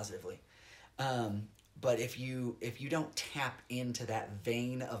very positively. But if you don't tap into that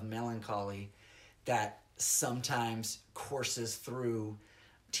vein of melancholy that sometimes courses through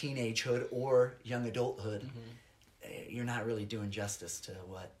teenagehood or young adulthood, you're not really doing justice to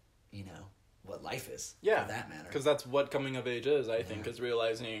what life is, for that matter. Because that's what coming of age is, I think,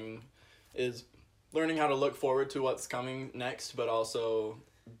 is learning how to look forward to what's coming next, but also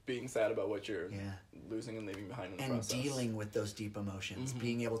being sad about what you're losing and leaving behind in the process. And dealing with those deep emotions,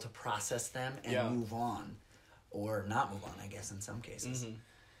 being able to process them and move on, or not move on, I guess, in some cases.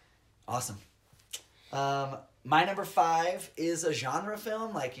 Awesome. My number 5 is a genre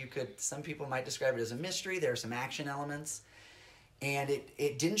film. Like, some people might describe it as a mystery. There are some action elements. And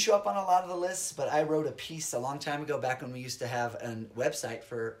it didn't show up on a lot of the lists, but I wrote a piece a long time ago, back when we used to have a website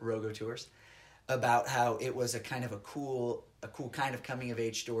for Rogo Tours, about how it was a cool kind of coming of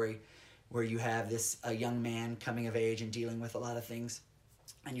age story where you have a young man coming of age and dealing with a lot of things.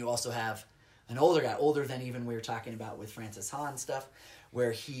 And you also have an older guy, older than even we were talking about with Frances Ha and stuff,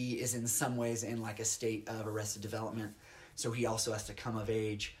 where he is in some ways in like a state of arrested development. So he also has to come of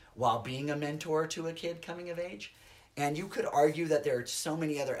age while being a mentor to a kid coming of age. And you could argue that there are so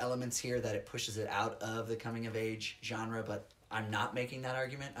many other elements here that it pushes it out of the coming of age genre, but I'm not making that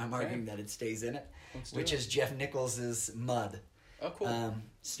argument. I'm arguing that it stays in it, which is Jeff Nichols' Mud. Oh, cool.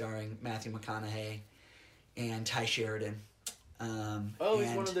 Starring Matthew McConaughey and Ty Sheridan. He's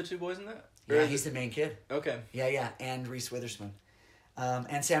one of the 2 boys in that? Yeah, he's the main kid. Okay. Yeah, and Reese Witherspoon.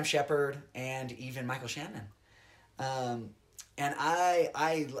 And Sam Shepard, and even Michael Shannon. And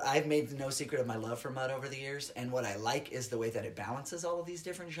I've made no secret of my love for Mud over the years, and what I like is the way that it balances all of these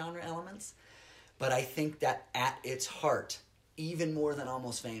different genre elements. But I think that at its heart, even more than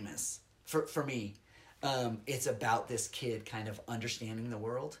Almost Famous, for me, it's about this kid kind of understanding the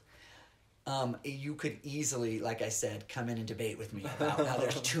world. You could easily, like I said, come in and debate with me about how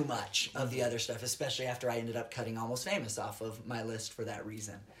there's too much of the other stuff, especially after I ended up cutting Almost Famous off of my list for that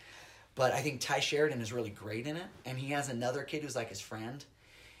reason. But I think Ty Sheridan is really great in it, and he has another kid who's like his friend,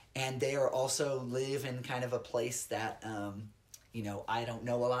 and they are also live in kind of a place that, I don't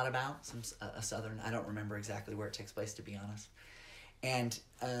know a lot about, a southern, I don't remember exactly where it takes place, to be honest. And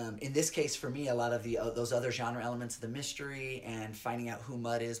in this case, for me, a lot of those other genre elements, the mystery and finding out who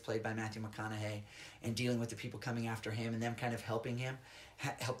Mud is, played by Matthew McConaughey, and dealing with the people coming after him and them kind of helping him,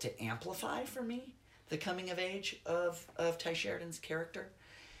 helped to amplify for me the coming of age of Ty Sheridan's character.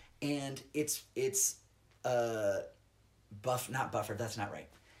 And it's not buffered, that's not right.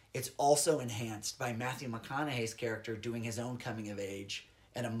 It's also enhanced by Matthew McConaughey's character doing his own coming of age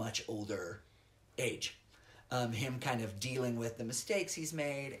at a much older age. Him kind of dealing with the mistakes he's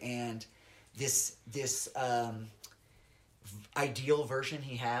made, and this ideal version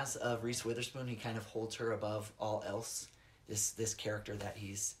he has of Reese Witherspoon. He kind of holds her above all else. This character that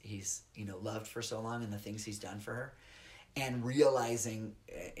he's loved for so long, and the things he's done for her, and realizing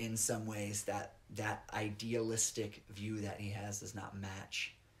in some ways that idealistic view that he has does not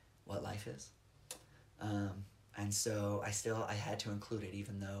match what life is. And so I had to include it,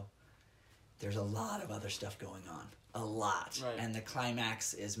 even though there's a lot of other stuff going on. A lot. Right. And the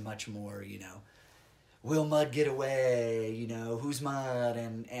climax is much more, will Mud get away? Who's Mud?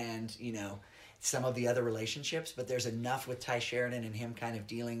 And some of the other relationships. But there's enough with Ty Sheridan and him kind of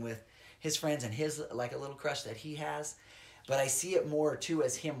dealing with his friends and his, like, a little crush that he has. But I see it more, too,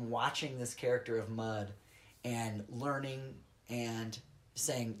 as him watching this character of Mud and learning and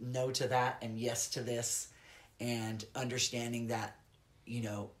saying no to that and yes to this and understanding that, you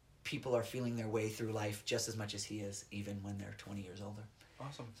know, people are feeling their way through life just as much as he is, even when they're 20 years older.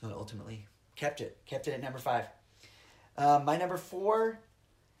 Awesome. So ultimately kept it at number 5. My number 4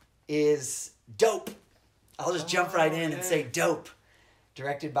 is Dope. I'll just jump right in and say Dope.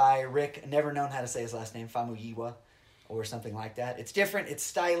 Directed by Rick, never known how to say his last name, Famuyiwa, or something like that. It's different, it's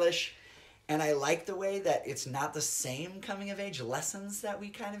stylish, and I like the way that it's not the same coming-of-age lessons that we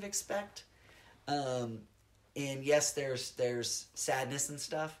kind of expect. And yes, there's sadness and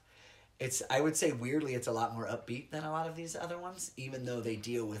stuff. I would say weirdly, it's a lot more upbeat than a lot of these other ones, even though they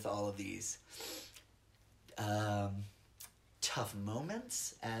deal with all of these tough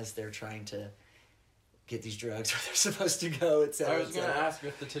moments as they're trying to get these drugs where they're supposed to go, etc. I was going to ask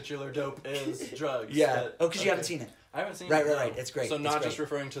if the titular dope is drugs. Yeah. Because you haven't seen it. I haven't seen it. No. Right. It's great. So It's not great. just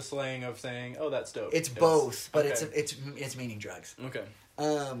referring to slang of saying, oh, that's dope. It's both, but okay. it's meaning drugs. Okay.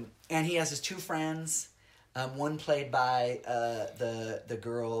 And he has his 2 friends. One played by the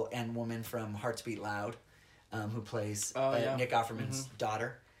girl and woman from Hearts Beat Loud, who plays Nick Offerman's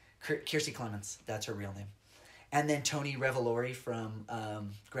daughter, Kiersey Clemens. That's her real name. And then Tony Revolori from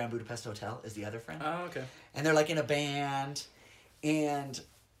Grand Budapest Hotel is the other friend. Oh, okay. And they're like in a band. And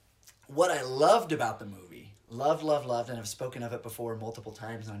what I loved about the movie, loved, and I've spoken of it before multiple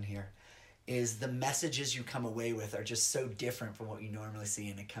times on here, is the messages you come away with are just so different from what you normally see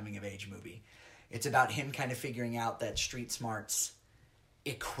in a coming-of-age movie. It's about him kind of figuring out that street smarts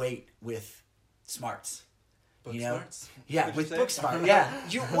equate with smarts. Book you know? smarts? Yeah, with book smart. Yeah,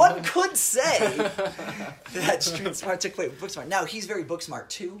 one could say that street smarts equate with book smart. Now, he's very book smart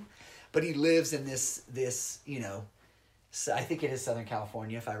too, but he lives in this you know, I think it is Southern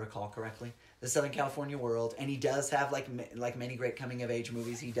California, if I recall correctly, the Southern California world, and he does have, like many great coming-of-age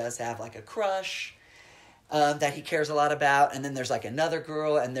movies, he does have, like, a crush that he cares a lot about, and then there's, like, another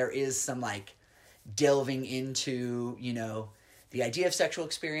girl, and there is some, like, delving into, you know, the idea of sexual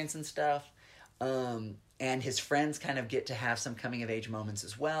experience and stuff. And his friends kind of get to have some coming-of-age moments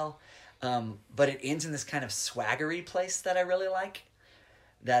as well. But it ends in this kind of swaggery place that I really like.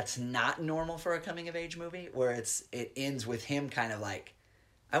 That's not normal for a coming-of-age movie, where it ends with him kind of like,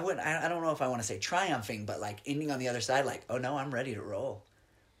 I don't know if I want to say triumphing, but like ending on the other side like, oh no, I'm ready to roll.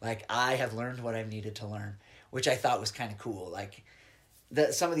 Like, I have learned what I've needed to learn, which I thought was kind of cool. Like,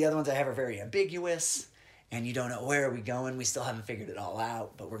 some of the other ones I have are very ambiguous, and you don't know where are we going. We still haven't figured it all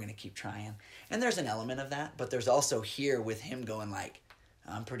out, but we're going to keep trying. And there's an element of that, but there's also here with him going like,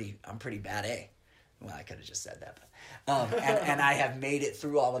 I'm pretty bad, eh? Well, I could have just said that, but and I have made it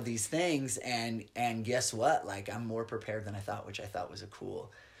through all of these things, and guess what? Like, I'm more prepared than I thought, which I thought was a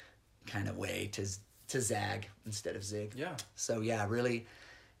cool kind of way to zag instead of zig. Yeah. So yeah, really,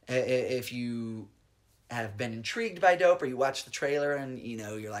 if you have been intrigued by Dope, or you watch the trailer and you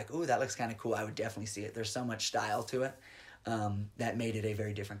know you're like, ooh, that looks kind of cool, I would definitely see it. There's so much style to it that made it a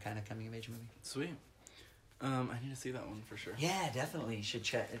very different kind of coming of age movie. Sweet. I need to see that one for sure. Yeah, definitely. You should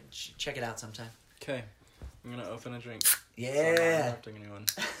check it out sometime. Okay. I'm going to open a drink. Yeah. So I'm not interrupting anyone.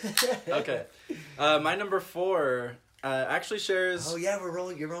 Okay. My number 4 actually shares... Oh, yeah,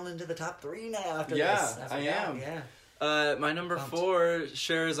 you're rolling to the top 3 now after yeah, this. I am. Yeah. My number 4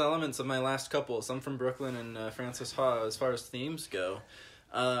 shares elements of my last couple. Some from Brooklyn and Francis Ha as far as themes go.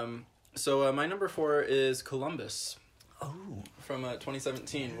 So my number 4 is Columbus. Oh. From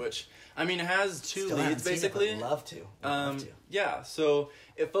 2017, which, I mean, it has 2 Still leads, basically. Would love to. Yeah, so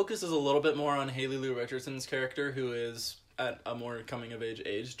it focuses a little bit more on Haley Lou Richardson's character, who is at a more coming-of-age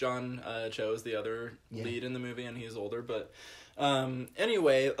age. John Cho is the other lead in the movie, and he's older. But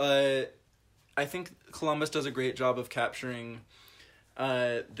anyway, I think Columbus does a great job of capturing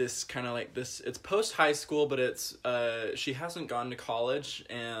this kind of like this. It's post-high school, but it's she hasn't gone to college,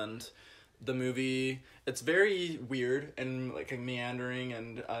 and the movie, it's very weird and like meandering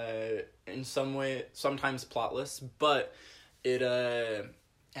and in some way sometimes plotless, but it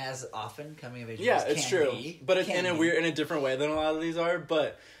as often coming of age yeah, movies it's can true, be. but it's in a different way than a lot of these are.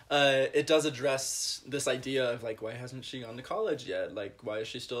 But it does address this idea of like, why hasn't she gone to college yet? Like, why is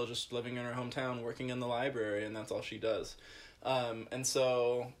she still just living in her hometown, working in the library, and that's all she does? And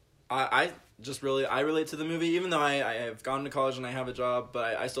so I just really, I relate to the movie, even though I have gone to college and I have a job,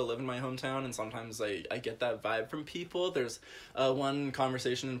 but I still live in my hometown, and sometimes I get that vibe from people. There's one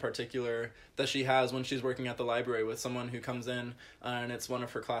conversation in particular that she has when she's working at the library with someone who comes in, and it's one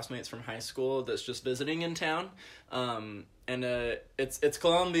of her classmates from high school that's just visiting in town. And it's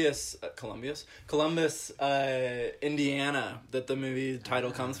Columbus, Indiana, that the movie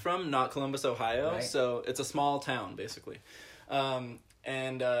title comes from, not Columbus, Ohio. Right. So it's a small town, basically.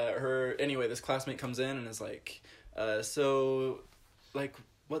 And this classmate comes in and is like, so, like,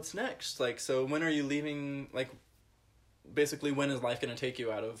 what's next? Like, so when are you leaving? Like, basically, when is life going to take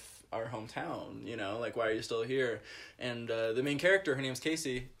you out of our hometown? You know, like, why are you still here? And the main character, her name's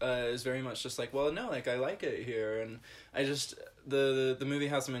Casey, is very much just like, well, no, like, I like it here. And I just, the movie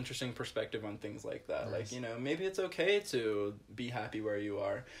has some interesting perspective on things like that. Nice. Like, you know, maybe it's okay to be happy where you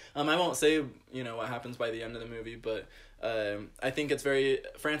are. I won't say, you know, what happens by the end of the movie, but I think it's very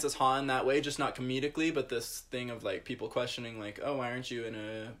Frances Ha in that way, just not comedically, but this thing of, like, people questioning, like, oh, why aren't you in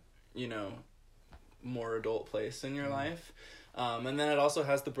a, you know, more adult place in your life? And then it also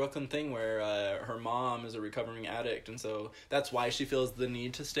has the Brooklyn thing where her mom is a recovering addict, and so that's why she feels the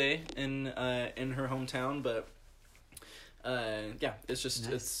need to stay in her hometown. But yeah, it's just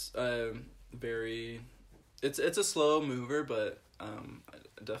nice. It's a slow mover, but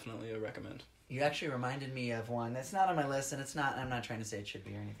definitely a recommend. You actually reminded me of one that's not on my list, and I'm not trying to say it should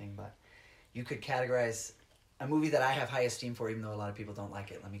be or anything, but you could categorize a movie that I have high esteem for, even though a lot of people don't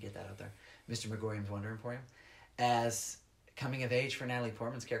like it. Let me get that out there. Mr. Megorium's Wonder Emporium, as coming of age for Natalie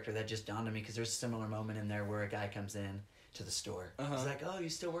Portman's character. That just dawned on me because there's a similar moment in there where a guy comes in to the store. He's like, oh, you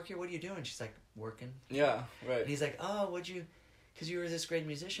still work here? What are you doing? She's like, working. Yeah, right. And he's like, oh, because you were this great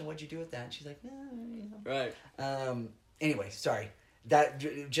musician, what'd you do with that? And she's like, no, you know. Right. Anyway, sorry. That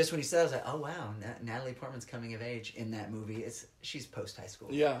just when he said, I was like, oh wow, Natalie Portman's coming of age in that movie. She's post high school.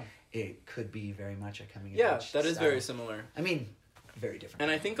 Yeah. It could be very much a coming of age. Yeah, that is style. very similar. I mean, very different. And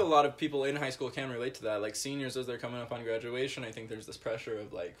I think a lot of people in high school can relate to that. Like seniors, as they're coming up on graduation, I think there's this pressure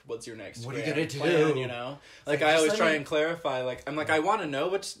of like, what's your next? What are you gonna do? Plan, you know, like I always try and clarify. Like I'm like, I want to know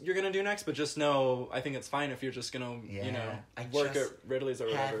what you're gonna do next, but just know I think it's fine if you're just gonna, you know, work at Ridley's or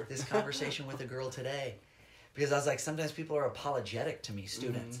whatever. Had this conversation with a girl today. Because I was like, sometimes people are apologetic to me,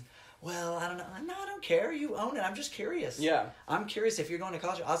 students. Mm-hmm. Well, I don't know. No, I don't care. You own it. I'm just curious. Yeah. I'm curious if you're going to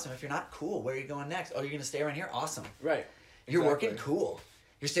college. Awesome. If you're not, cool. Where are you going next? Oh, you're going to stay around here? Awesome. Right. You're working? Cool.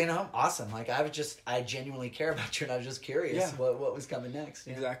 You're staying at home? Awesome. Like, I genuinely care about you, and I was just curious what was coming next.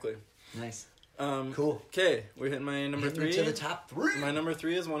 Yeah. Exactly. Nice. Cool. Okay, we're hitting my number three. To the top three. My number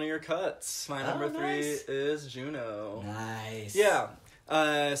three is one of your cuts. My number three is Juno. Nice. Yeah.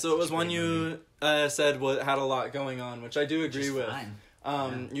 So it was one you said had a lot going on, which I do agree with.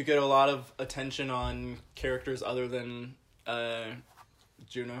 Fine. You get a lot of attention on characters other than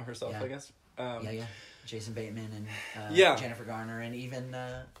Juno herself, I guess. Yeah. Jason Bateman and Jennifer Garner and even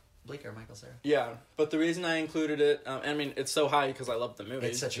Bleecker, Michael Cera. Yeah, but the reason I included it, I mean, it's so high because I love the movie.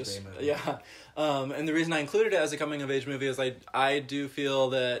 It's such a great movie. Yeah. And the reason I included it as a coming-of-age movie is I do feel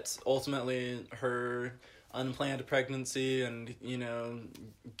that ultimately her unplanned pregnancy and, you know,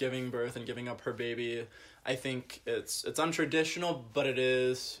 giving birth and giving up her baby, I think it's untraditional, but it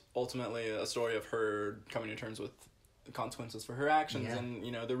is ultimately a story of her coming to terms with the consequences for her actions and,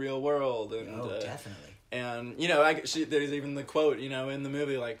 you know, the real world. And, definitely. And, you know, there's even the quote, you know, in the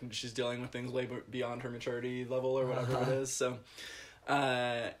movie, like, she's dealing with things way beyond her maturity level or whatever it is. So,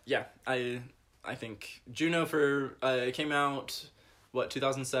 yeah, I think Juno it came out...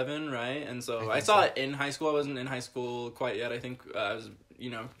 2007, right? And so I saw it in high school. I wasn't in high school quite yet. I think I was, you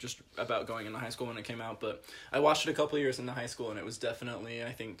know, just about going into high school when it came out. But I watched it a couple years into high school, and it was definitely,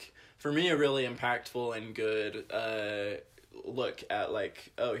 I think, for me, a really impactful and good look at,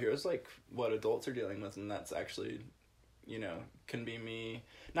 like, oh, here's, like, what adults are dealing with, and that's actually, you know, can be me.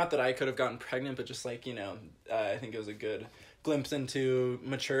 Not that I could have gotten pregnant, but just, like, you know, I think it was a good glimpse into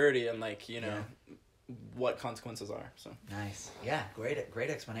maturity and, like, you know... what consequences are. So nice. Yeah, great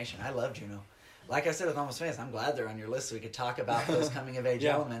explanation. I love Juno. Like I said with Almost Famous, I'm glad they're on your list so we could talk about those coming of age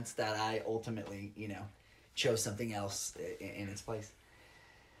elements that I ultimately, you know, chose something else in its place.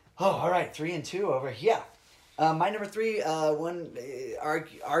 Oh, all right, 3 and 2 over here. My number 3,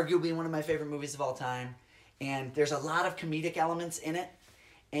 arguably one of my favorite movies of all time, and there's a lot of comedic elements in it,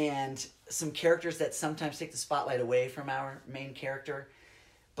 and some characters that sometimes take the spotlight away from our main character.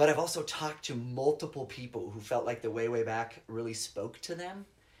 But I've also talked to multiple people who felt like The Way Back really spoke to them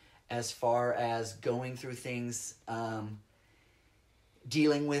as far as going through things,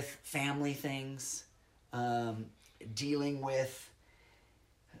 dealing with family things, dealing with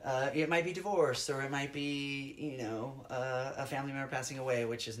It might be divorce, or it might be, a family member passing away,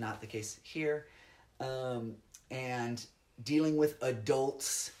 which is not the case here. And dealing with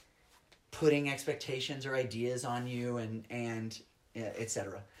adults putting expectations or ideas on you and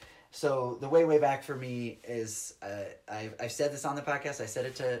etc. So the way back for me is, I've said this on the podcast. I said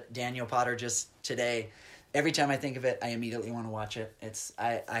it to Daniel Potter just today. Every time I think of it, I immediately want to watch it.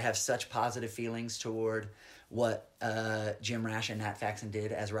 I have such positive feelings toward what Jim Rash and Nat Faxon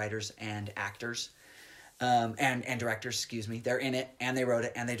did as writers and actors, and directors. Excuse me. They're in it, and they wrote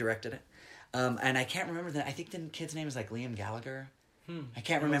it, and they directed it. And I can't remember I think the kid's name is like Liam Gallagher. I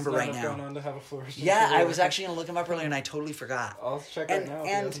can't remember right now. Gone on to have a flourishing yeah, career. I was actually going to look him up earlier, and I totally forgot. I'll check right now.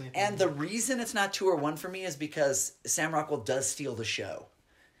 And the reason it's not 2 or 1 for me is because Sam Rockwell does steal the show.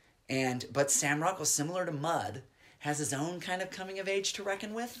 But Sam Rockwell, similar to Mud, has his own kind of coming of age to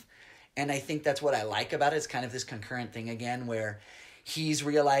reckon with. And I think that's what I like about it. It's kind of this concurrent thing again where he's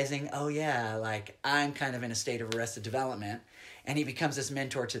realizing, oh yeah, like I'm kind of in a state of arrested development. And he becomes this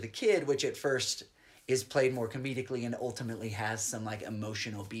mentor to the kid, which at first is played more comedically and ultimately has some like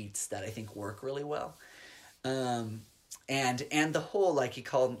emotional beats that I think work really well. And the whole, like he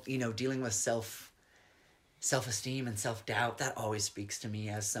called, dealing with self-esteem and self-doubt, that always speaks to me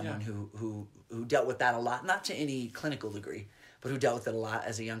as someone who dealt with that a lot, not to any clinical degree, but who dealt with it a lot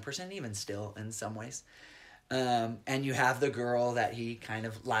as a young person, even still in some ways. And you have the girl that he kind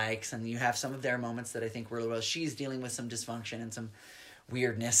of likes, and you have some of their moments that I think really well. She's dealing with some dysfunction and some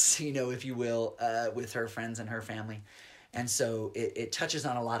weirdness, if you will, with her friends and her family. And so it touches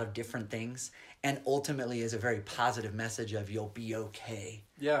on a lot of different things and ultimately is a very positive message of you'll be okay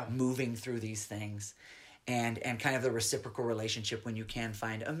moving through these things. And kind of the reciprocal relationship when you can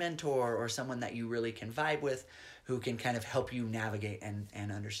find a mentor or someone that you really can vibe with who can kind of help you navigate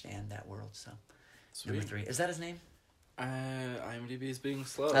and understand that world. So, Sweet. Number 3. Is that his name? IMDb is being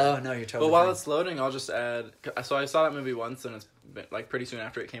slow. Oh, no, you're totally But while fine. it's loading, I'll just add... So I saw that movie once, and it's been, like pretty soon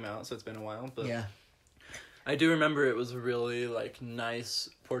after it came out, so it's been a while. But yeah. I do remember it was a really like nice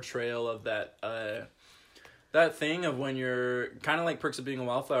portrayal of that... that thing of when you're kind of like Perks of Being a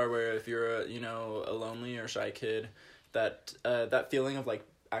Wallflower, where if you're a lonely or shy kid, that feeling of like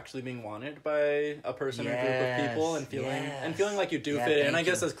actually being wanted by a person or a group of people and feeling like you do fit in. I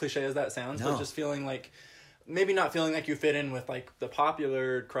guess as cliche as that sounds, but just feeling like maybe not feeling like you fit in with like the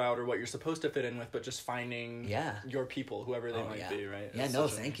popular crowd or what you're supposed to fit in with, but just finding your people, whoever they might be, right? Yeah, no,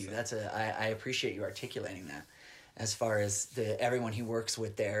 thank you. I appreciate you articulating that. As far as everyone he works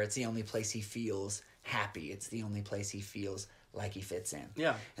with there, it's the only place he feels happy. It's the only place he feels like he fits in.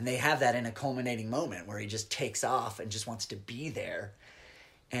 Yeah. And they have that in a culminating moment where he just takes off and just wants to be there.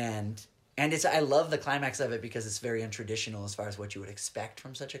 And I love the climax of it because it's very untraditional as far as what you would expect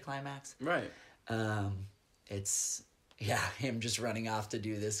from such a climax. Right. It's him just running off to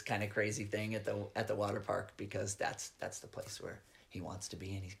do this kind of crazy thing at the water park because that's the place where he wants to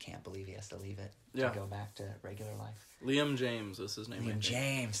be and he can't believe he has to leave it to go back to regular life. Liam James is his name. Liam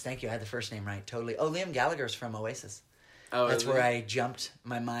James, thank you. I had the first name right, totally. Oh, Liam Gallagher's from Oasis. Oh, that's where I jumped.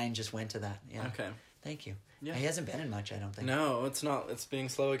 My mind just went to that. Yeah. Okay. Thank you. Yeah. He hasn't been in much, I don't think. No, it's not. It's being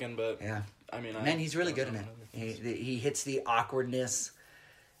slow again, but yeah. I mean, man, he's really good in it. He hits the awkwardness,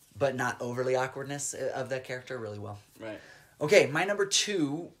 but not overly awkwardness of that character really well. Right. Okay, my number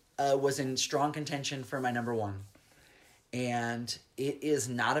 2 was in strong contention for my number 1. And it is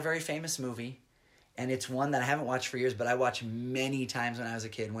not a very famous movie. And it's one that I haven't watched for years, but I watched many times when I was a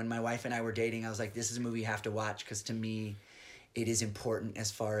kid. When my wife and I were dating, I was like, this is a movie you have to watch because to me, it is important as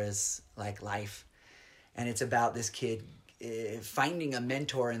far as like life. And it's about this kid finding a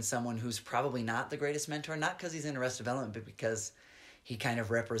mentor in someone who's probably not the greatest mentor, not because he's in Arrested Development, but because he kind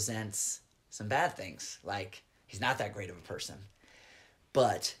of represents some bad things. Like, he's not that great of a person.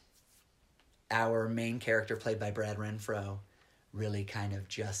 But our main character, played by Brad Renfro, really kind of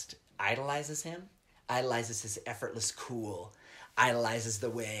just idolizes him, idolizes his effortless cool, idolizes the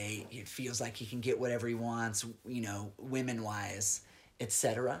way it feels like he can get whatever he wants, women-wise,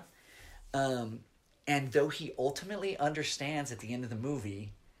 etc. And though he ultimately understands at the end of the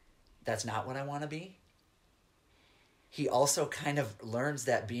movie, that's not what I want to be, he also kind of learns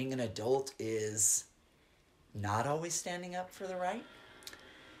that being an adult is not always standing up for the right.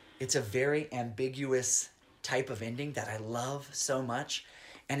 It's a very ambiguous type of ending that I love so much.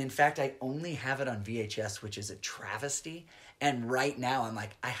 And in fact, I only have it on VHS, which is a travesty. And right now I'm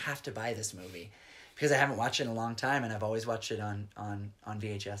like, I have to buy this movie because I haven't watched it in a long time and I've always watched it on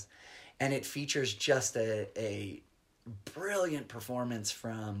VHS. And it features just a brilliant performance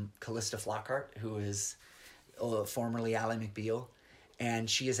from Callista Flockhart, who is formerly Ally McBeal. And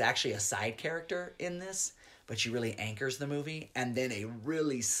she is actually a side character in this, but she really anchors the movie. And then a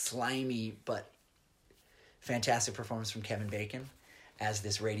really slimy but fantastic performance from Kevin Bacon as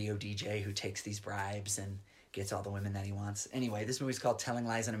this radio DJ who takes these bribes and gets all the women that he wants. Anyway, this movie's called Telling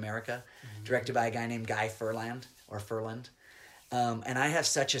Lies in America, directed by a guy named Guy Ferland. And I have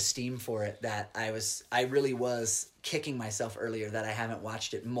such esteem for it that I really was kicking myself earlier that I haven't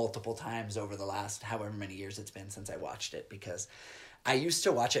watched it multiple times over the last however many years it's been since I watched it, because I used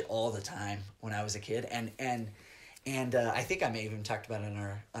to watch it all the time when I was a kid, and I think I may have even talked about it in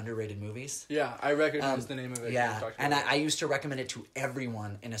our underrated movies. Yeah, I recognize the name of it. Yeah, and I used to recommend it to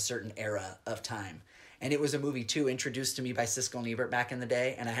everyone in a certain era of time. And it was a movie, too, introduced to me by Siskel and Ebert back in the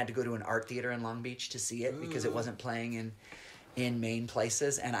day, and I had to go to an art theater in Long Beach to see it because it wasn't playing in main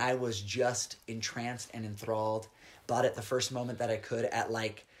places, and I was just entranced and enthralled. Bought it the first moment that I could at,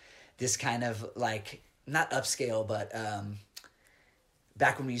 like, this kind of, like, not upscale, but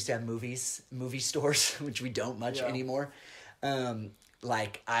back when we used to have movie stores, which we don't much anymore. I'm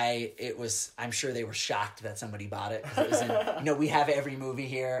sure they were shocked that somebody bought it. 'Cause it was in, we have every movie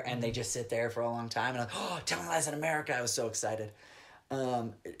here, and they just sit there for a long time. And I'm like, Telling Lies in America. I was so excited.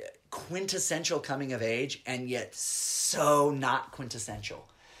 Quintessential coming of age, and yet so not quintessential.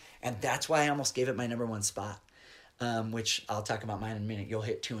 And that's why I almost gave it my number one spot, which I'll talk about mine in a minute. You'll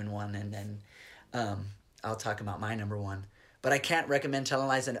hit 2 and 1, and then I'll talk about my number one. But I can't recommend Telling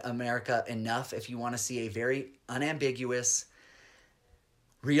Lies in America enough if you want to see a very unambiguous,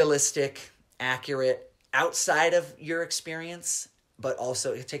 realistic, accurate, outside of your experience, but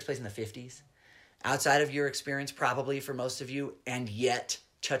also it takes place in the 50s. Outside of your experience, probably for most of you, and yet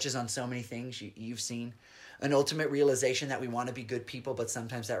touches on so many things you've seen. An ultimate realization that we want to be good people, but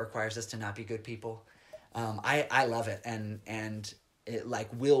sometimes that requires us to not be good people. I love it, and it, like,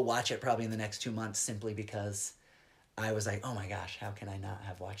 we'll watch it probably in the next 2 months simply because I was like, oh my gosh, how can I not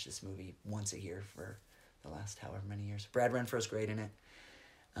have watched this movie once a year for the last however many years? Brad Renfro's great in it.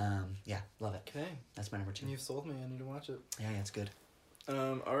 Yeah, love it. Okay. That's my number 2. You've sold me. I need to watch it. Yeah, it's good.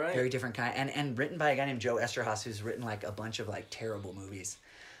 All right. Very different kind. And written by a guy named Joe Esterhaus, who's written, like, a bunch of, like, terrible movies.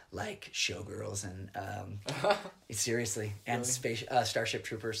 Like Showgirls and, seriously, and Really? Starship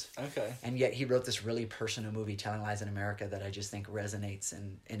Troopers. Okay. And yet he wrote this really personal movie, Telling Lies in America, that I just think resonates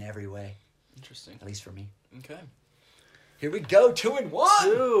in every way. Interesting. At least for me. Okay. Here we go, 2 and 1!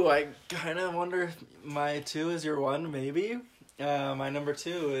 2. I kind of wonder if my 2 is your 1, maybe. My number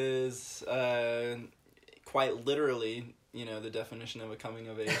 2 is quite literally, the definition of a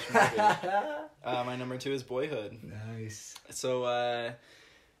coming-of-age movie. My number 2 is Boyhood. Nice. So,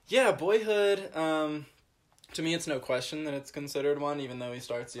 Boyhood, to me it's no question that it's considered one, even though he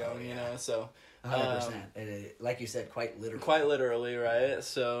starts young, so... 100%. Like you said, quite literally. Quite literally, right?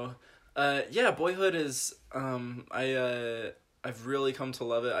 So, Boyhood is, I've really come to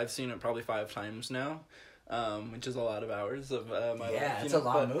love it. I've seen it probably 5 times now, which is a lot of hours of my life. Yeah, it's a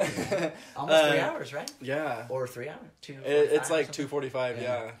long movie. Almost 3 hours, right? Yeah. Or 3 hours. It's like 2:45,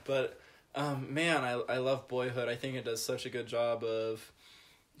 yeah. But, man, I love Boyhood. I think it does such a good job of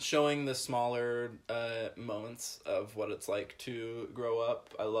showing the smaller moments of what it's like to grow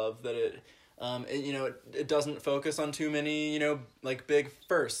up. I love that it doesn't focus on too many, like big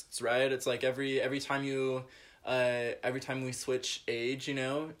firsts, right? It's like every time we switch age,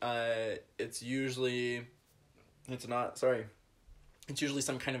 it's usually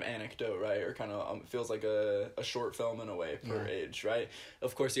some kind of anecdote, right? Or kind of feels like a short film in a way per age, right?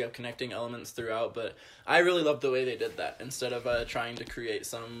 Of course, you have connecting elements throughout, but I really love the way they did that. Instead of trying to create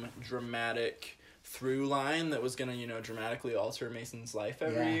some dramatic through line that was going to, dramatically alter Mason's life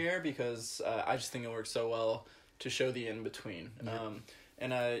every year, because I just think it works so well to show the in-between.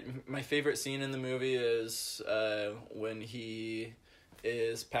 My favorite scene in the movie is when he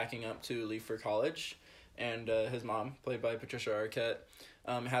is packing up to leave for college, and his mom, played by Patricia Arquette,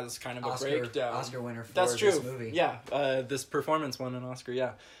 has kind of a breakdown. Oscar winner for That's true. This movie. Yeah, this performance won an Oscar,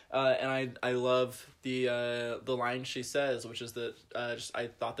 yeah. And I love the line she says, which is that I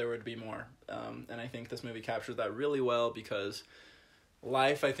thought there would be more. And I think this movie captured that really well, because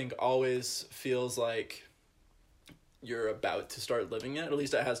life, I think, always feels like you're about to start living it. At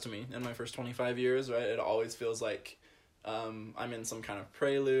least it has to me in my first 25 years, right? It always feels like I'm in some kind of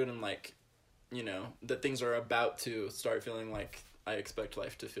prelude, and like, that things are about to start feeling like I expect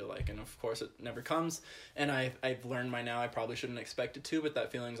life to feel like. And of course it never comes, and I've learned by now I probably shouldn't expect it to, but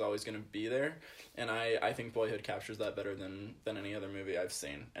that feeling's always going to be there. And I think Boyhood captures that better than any other movie I've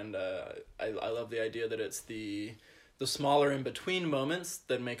seen. And I love the idea that it's the smaller in between moments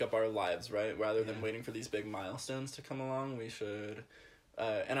that make up our lives, right? Rather than waiting for these big milestones to come along, we should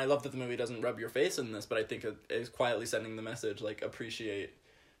and I love that the movie doesn't rub your face in this, but I think it is quietly sending the message, like, appreciate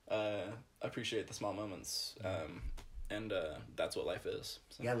appreciate the small moments. And that's what life is.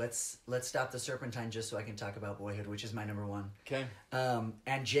 So. Yeah, let's stop the serpentine just so I can talk about Boyhood, which is my number one. Okay.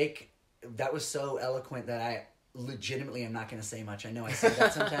 And Jake, that was so eloquent that I legitimately am not going to say much. I know I say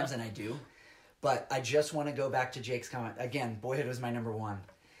that sometimes, and I do. But I just want to go back to Jake's comment. Again, Boyhood was my number one.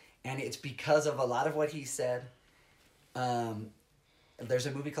 And it's because of a lot of what he said. There's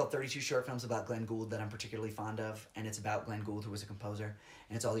a movie called 32 Short Films about Glenn Gould that I'm particularly fond of, and it's about Glenn Gould, who was a composer,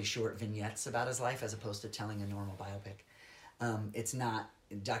 and it's all these short vignettes about his life as opposed to telling a normal biopic. It's not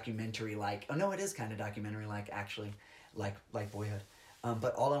documentary-like. Oh, no, it is kind of documentary-like, actually, like Boyhood.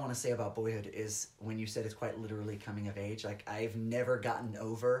 But all I want to say about Boyhood is when you said it's quite literally coming of age, like, I've never gotten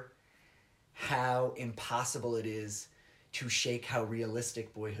over how impossible it is to shake how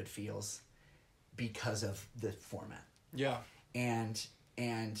realistic Boyhood feels because of the format. Yeah. And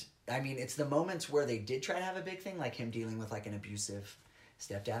I mean, it's the moments where they did try to have a big thing, like him dealing with like an abusive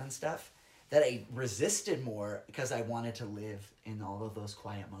stepdad and stuff, that I resisted more because I wanted to live in all of those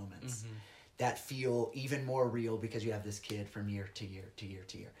quiet moments that feel even more real because you have this kid from year to year to year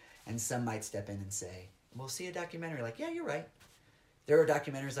to year. And some might step in and say, we'll see a documentary. Like, yeah, you're right. There are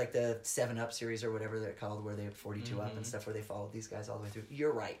documentaries like the 7 Up series or whatever they're called, where they have 42 Up and stuff, where they followed these guys all the way through.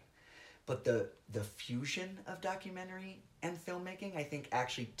 You're right. But the fusion of documentary and filmmaking, I think,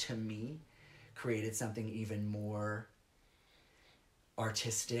 actually, to me, created something even more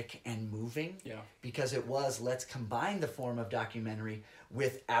artistic and moving. Yeah. Because it was, let's combine the form of documentary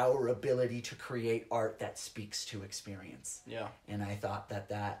with our ability to create art that speaks to experience. Yeah. And I thought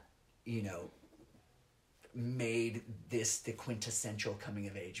that, you know, made this the quintessential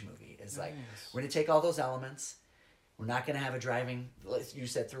coming-of-age movie. It's like, we're going to take all those elements. We're not going to have a driving, you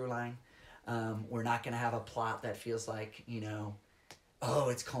said, through line. We're not going to have a plot that feels like, you know, oh,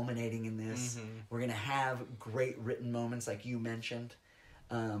 it's culminating in this. We're going to have great written moments like you mentioned.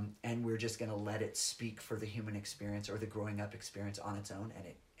 And we're just going to let it speak for the human experience or the growing up experience on its own.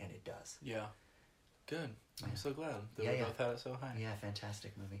 And it does. Yeah. Good. I'm so glad that we both had it so high. Yeah,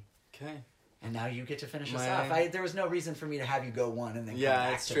 fantastic movie. Okay. And now you get to finish us off. There was no reason for me to have you go one and then come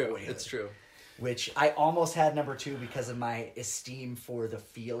back to Boyhood. It's true. Which I almost had number 2 because of my esteem for the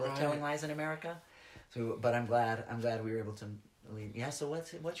feel of Telling Lies in America. So, but I'm glad we were able to leave. Yeah. So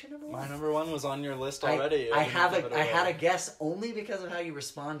what's your number 1? My number 1 was on your list already. I had a guess only because of how you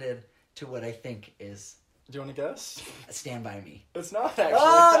responded to what I think is. Do you want to guess? Stand By Me. It's not actually.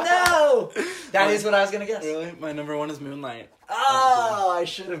 Oh no! That is what I was gonna guess. Really? My number 1 is Moonlight. Oh, I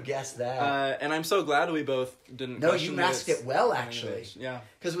should have guessed that. And I'm so glad we both didn't. No, you masked it well, actually. Yeah.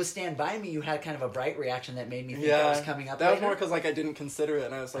 Because with Stand By Me, you had kind of a bright reaction that made me think that was coming up. That was more because like I didn't consider it,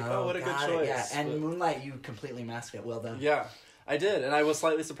 and I was like, oh what a good choice. Yeah, and Moonlight, you completely masked it. Well done. Yeah, I did, and I was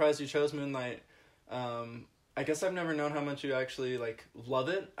slightly surprised you chose Moonlight. I guess I've never known how much you actually like love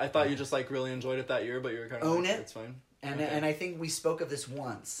it. I thought you just like really enjoyed it that year, but you were kind of own like, it. It's fine. And I think we spoke of this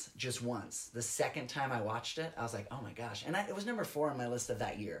just once. The second time I watched it, I was like, oh my gosh. And it was number 4 on my list of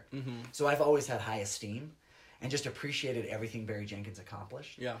that year. So I've always had high esteem and just appreciated everything Barry Jenkins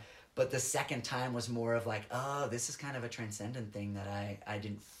accomplished. Yeah. But the second time was more of like, oh, this is kind of a transcendent thing that I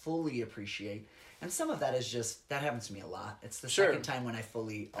didn't fully appreciate. And some of that is just, that happens to me a lot. It's the second time when I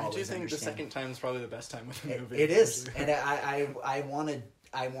fully always I do think understand. the second time is probably the best time with a movie. It is. And I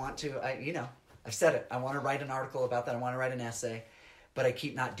want to, you know, I've said it. I want to write an article about that. I want to write an essay. But I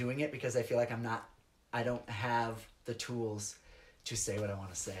keep not doing it because I feel like I don't have the tools to say what I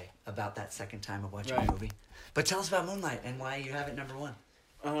want to say about that second time of watching a movie. But tell us about Moonlight and why you have it number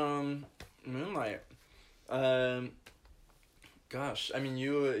 1. Moonlight. Gosh, I mean,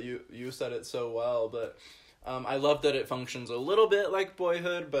 you said it so well, but I love that it functions a little bit like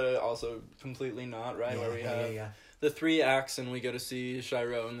Boyhood, but also completely not, right? Where we have the 3 acts, and we get to see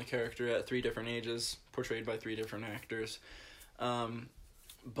Shiro and the character at 3 different ages, portrayed by 3 different actors. But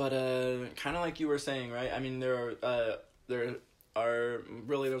kind of like you were saying, right? I mean, there's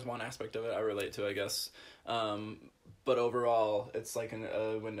one aspect of it I relate to, I guess. But overall, it's like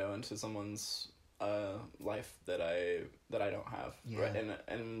a window into someone's life that I don't have, right?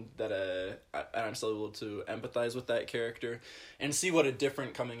 And that I'm still able to empathize with that character and see what a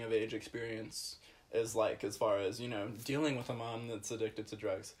different coming of age experience is like, as far as, you know, dealing with a mom that's addicted to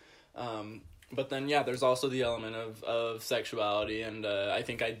drugs. But then there's also the element of sexuality, and I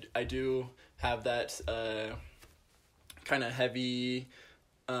think I do have that kind of heavy,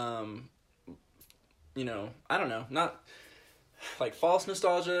 you know, I don't know, not like false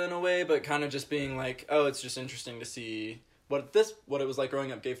nostalgia in a way, but kind of just being like, oh, it's just interesting to see what it was like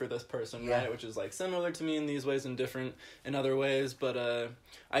growing up gay for this person, Yeah. right? Which is like similar to me in these ways and different in other ways. But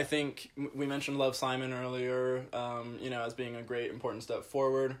I think we mentioned Love, Simon earlier, as being a great important step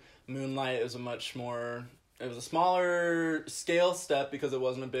forward. Moonlight is it was a smaller scale step because it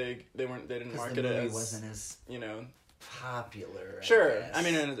wasn't they didn't market it as, wasn't as popular. Sure. I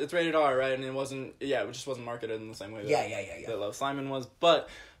mean, it's rated R, right? And it just wasn't marketed in the same way that Love, Simon was. But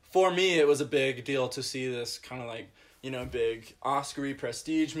for me, it was a big deal to see this kind of like, big Oscar-y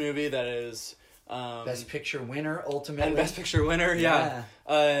prestige movie that is... Best Picture winner, ultimately. And Best Picture winner, yeah.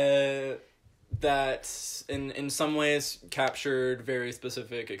 That in some ways captured very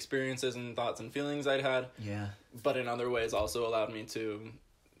specific experiences and thoughts and feelings I'd had. Yeah. But in other ways also allowed me to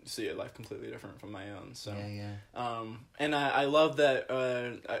see a life completely different from my own. So and I love that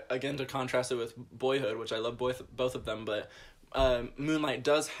again, to contrast it with Boyhood, which I love both of them, but Moonlight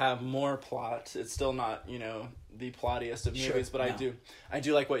does have more plot. It's still not, the plottiest of movies, but I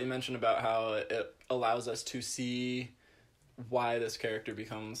do like what you mentioned about how it allows us to see why this character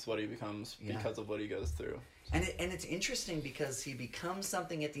becomes what he becomes because of what he goes through. And it's interesting because he becomes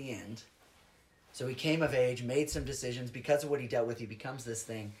something at the end. So he came of age, made some decisions because of what he dealt with. He becomes this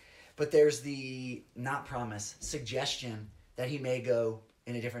thing, but there's the not promise, suggestion that he may go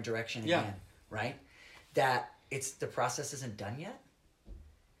in a different direction again, right? That the process isn't done yet.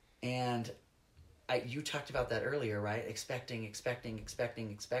 And you talked about that earlier, right? Expecting.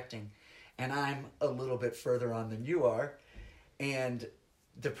 And I'm a little bit further on than you are. And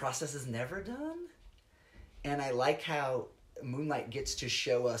the process is never done. And I like how Moonlight gets to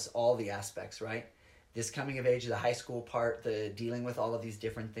show us all the aspects, right? This coming of age, the high school part, the dealing with all of these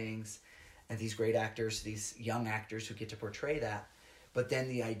different things, and these great actors, these young actors who get to portray that. But then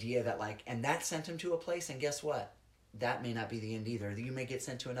the idea that and that sent him to a place, and guess what? That may not be the end either. You may get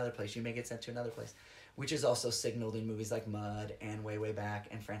sent to another place. You may get sent to another place, which is also signaled in movies like Mud and Way, Way Back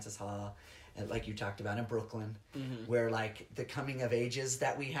and Frances Ha, and like you talked about in Brooklyn, where the coming of ages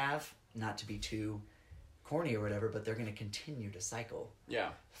that we have, not to be too corny or whatever, but they're going to continue to cycle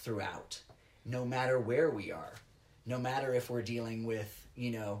throughout, no matter where we are, no matter if we're dealing with,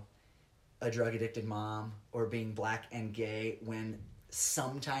 a drug-addicted mom or being black and gay, when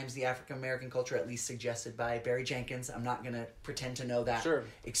sometimes the African-American culture, at least suggested by Barry Jenkins, I'm not going to pretend to know that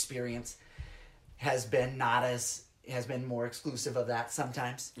experience, has been more exclusive of that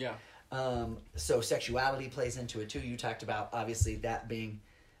sometimes. Yeah. So sexuality plays into it too. You talked about, obviously, that being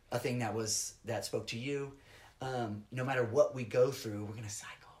a thing that spoke to you. No matter what we go through, we're going to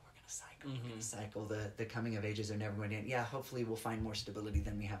cycle. We're going to cycle. The coming of ages are never going to end. Yeah, hopefully we'll find more stability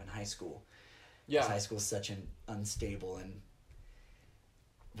than we have in high school. Yeah. Because high school is such an unstable and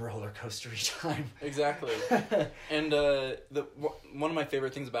roller coastery time. Exactly. And one of my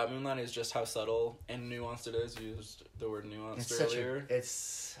favorite things about Moonlight is just how subtle and nuanced it is. You used the word nuanced earlier.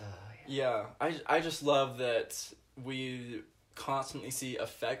 I just love that we constantly see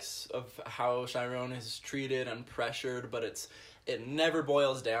effects of how Chiron is treated and pressured, but it never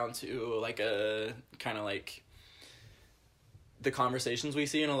boils down to a kind of the conversations we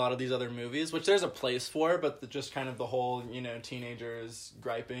see in a lot of these other movies, which there's a place for, but just kind of the whole, teenagers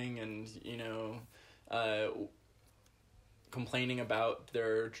griping and, complaining about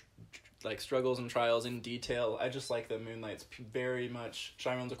their struggles and trials in detail. I just like that Moonlight's very much,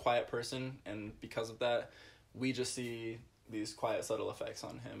 Chiron's a quiet person, and because of that, we just see these quiet, subtle effects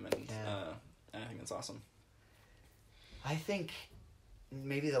on him, and I think it's awesome. I think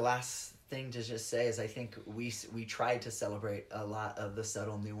maybe the last thing to just say is I think we tried to celebrate a lot of the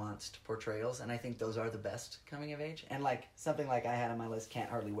subtle, nuanced portrayals, and I think those are the best coming of age. And something like I had on my list, Can't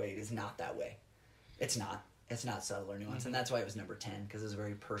Hardly Wait, is not that way. It's not subtle or nuanced, and that's why it was number 10, because it was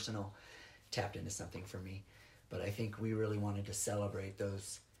very personal, tapped into something for me. But I think we really wanted to celebrate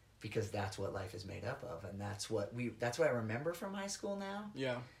those because that's what life is made up of, and that's what I remember from high school now.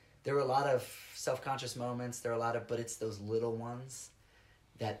 Yeah. There were a lot of self-conscious moments. But it's those little ones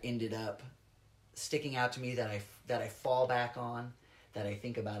that ended up sticking out to me that I fall back on, that I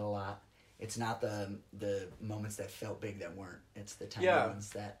think about a lot. It's not the moments that felt big that weren't. It's the tiny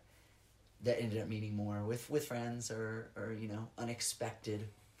ones that ended up meaning more with friends or unexpected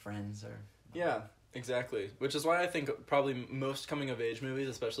friends or. Yeah, exactly. Which is why I think probably most coming of age movies,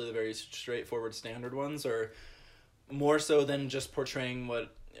 especially the very straightforward standard ones, are more so than just portraying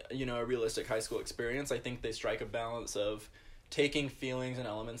what, a realistic high school experience. I think they strike a balance of taking feelings and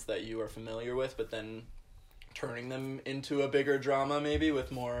elements that you are familiar with, but then turning them into a bigger drama, maybe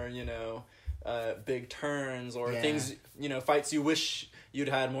with more, big turns or things, fights you wish you'd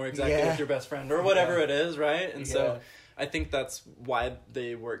had more with your best friend or whatever it is, right? And so I think that's why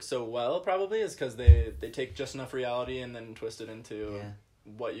they work so well, probably, is because they take just enough reality and then twist it into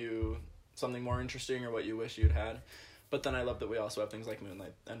something more interesting or what you wish you'd had. But then I love that we also have things like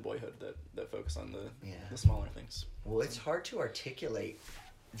Moonlight and Boyhood that focus on the smaller things. Well, it's hard to articulate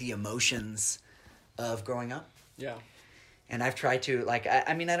the emotions of growing up. Yeah. And I've tried to, like,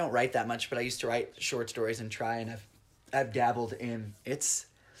 I mean, I don't write that much, but I used to write short stories and try, and I've dabbled in,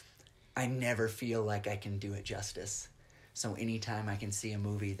 I never feel like I can do it justice. So anytime I can see a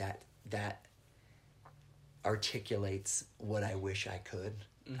movie that articulates what I wish I could,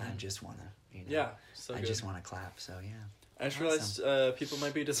 I just want to, so I just want to clap. So yeah. I just realized people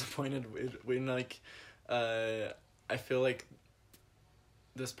might be disappointed when I feel like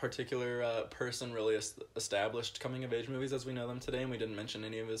this particular person really established coming of age movies as we know them today, and we didn't mention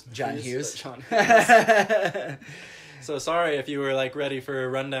any of his movies. John Hughes. John Hughes. So sorry if you were like ready for a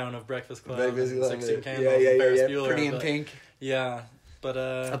rundown of Breakfast Club, 16 Candles, and Ferris Bueller. Pretty in Pink. Yeah, but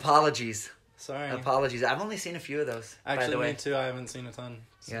apologies. Sorry. Apologies. I've only seen a few of those. Actually, by the way. Me too. I haven't seen a ton.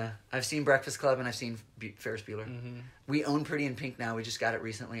 So. Yeah, I've seen Breakfast Club and I've seen Ferris Bueller. Mm-hmm. We own Pretty in Pink now. We just got it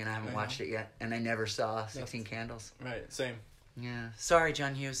recently and I haven't watched it yet. And I never saw 16 Candles. Right, same. Yeah. Sorry,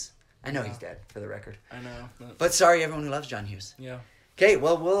 John Hughes. I know he's dead, for the record. I know. But sorry, everyone who loves John Hughes. Yeah. Okay,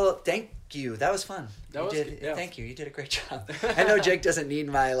 well, thank you. That was fun. Thank you. You did a great job. I know Jake doesn't need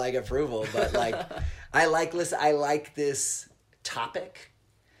my approval, but I like this topic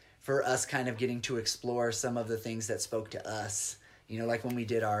for us kind of getting to explore some of the things that spoke to us. You know, like when we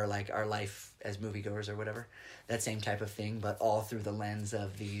did our life as moviegoers or whatever, that same type of thing, but all through the lens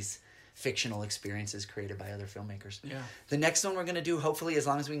of these fictional experiences created by other filmmakers. Yeah. The next one we're going to do, hopefully, as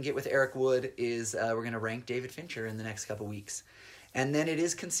long as we can get with Eric Wood, is we're going to rank David Fincher in the next couple weeks. And then it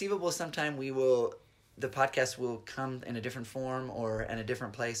is conceivable sometime the podcast will come in a different form or in a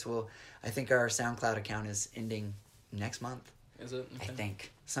different place. I think our SoundCloud account is ending next month. Is it? Okay. I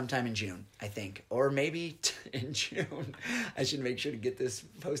think. Sometime in June, I think. Or maybe in June. I should make sure to get this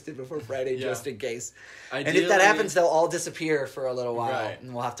posted before Friday just in case. Ideally, and if that happens, they'll all disappear for a little while. Right.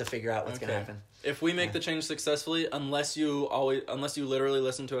 And we'll have to figure out what's going to happen. If we make the change successfully, unless you literally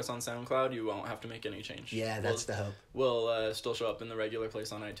listen to us on SoundCloud, you won't have to make any change. Yeah, that's the hope. We'll still show up in the regular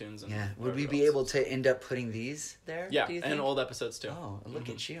place on iTunes. And would we be able to end up putting these there? Yeah, do you think? and old episodes too. Oh, look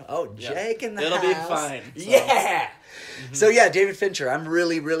at you. Oh, Jake in the house. It'll be fine. So. Yeah! So yeah, David Fincher, I'm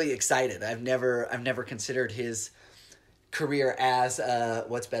really, really excited. I've never considered his career as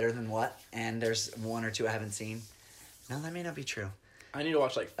what's better than what, and there's one or two I haven't seen. No, that may not be true. I need to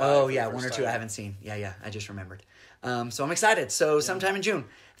watch 5. Oh, yeah, one or two I haven't seen. Yeah, I just remembered. So I'm excited. So sometime in June.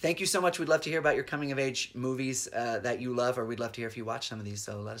 Thank you so much. We'd love to hear about your coming-of-age movies that you love, or we'd love to hear if you watch some of these,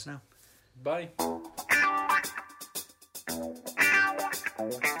 so let us know. Bye.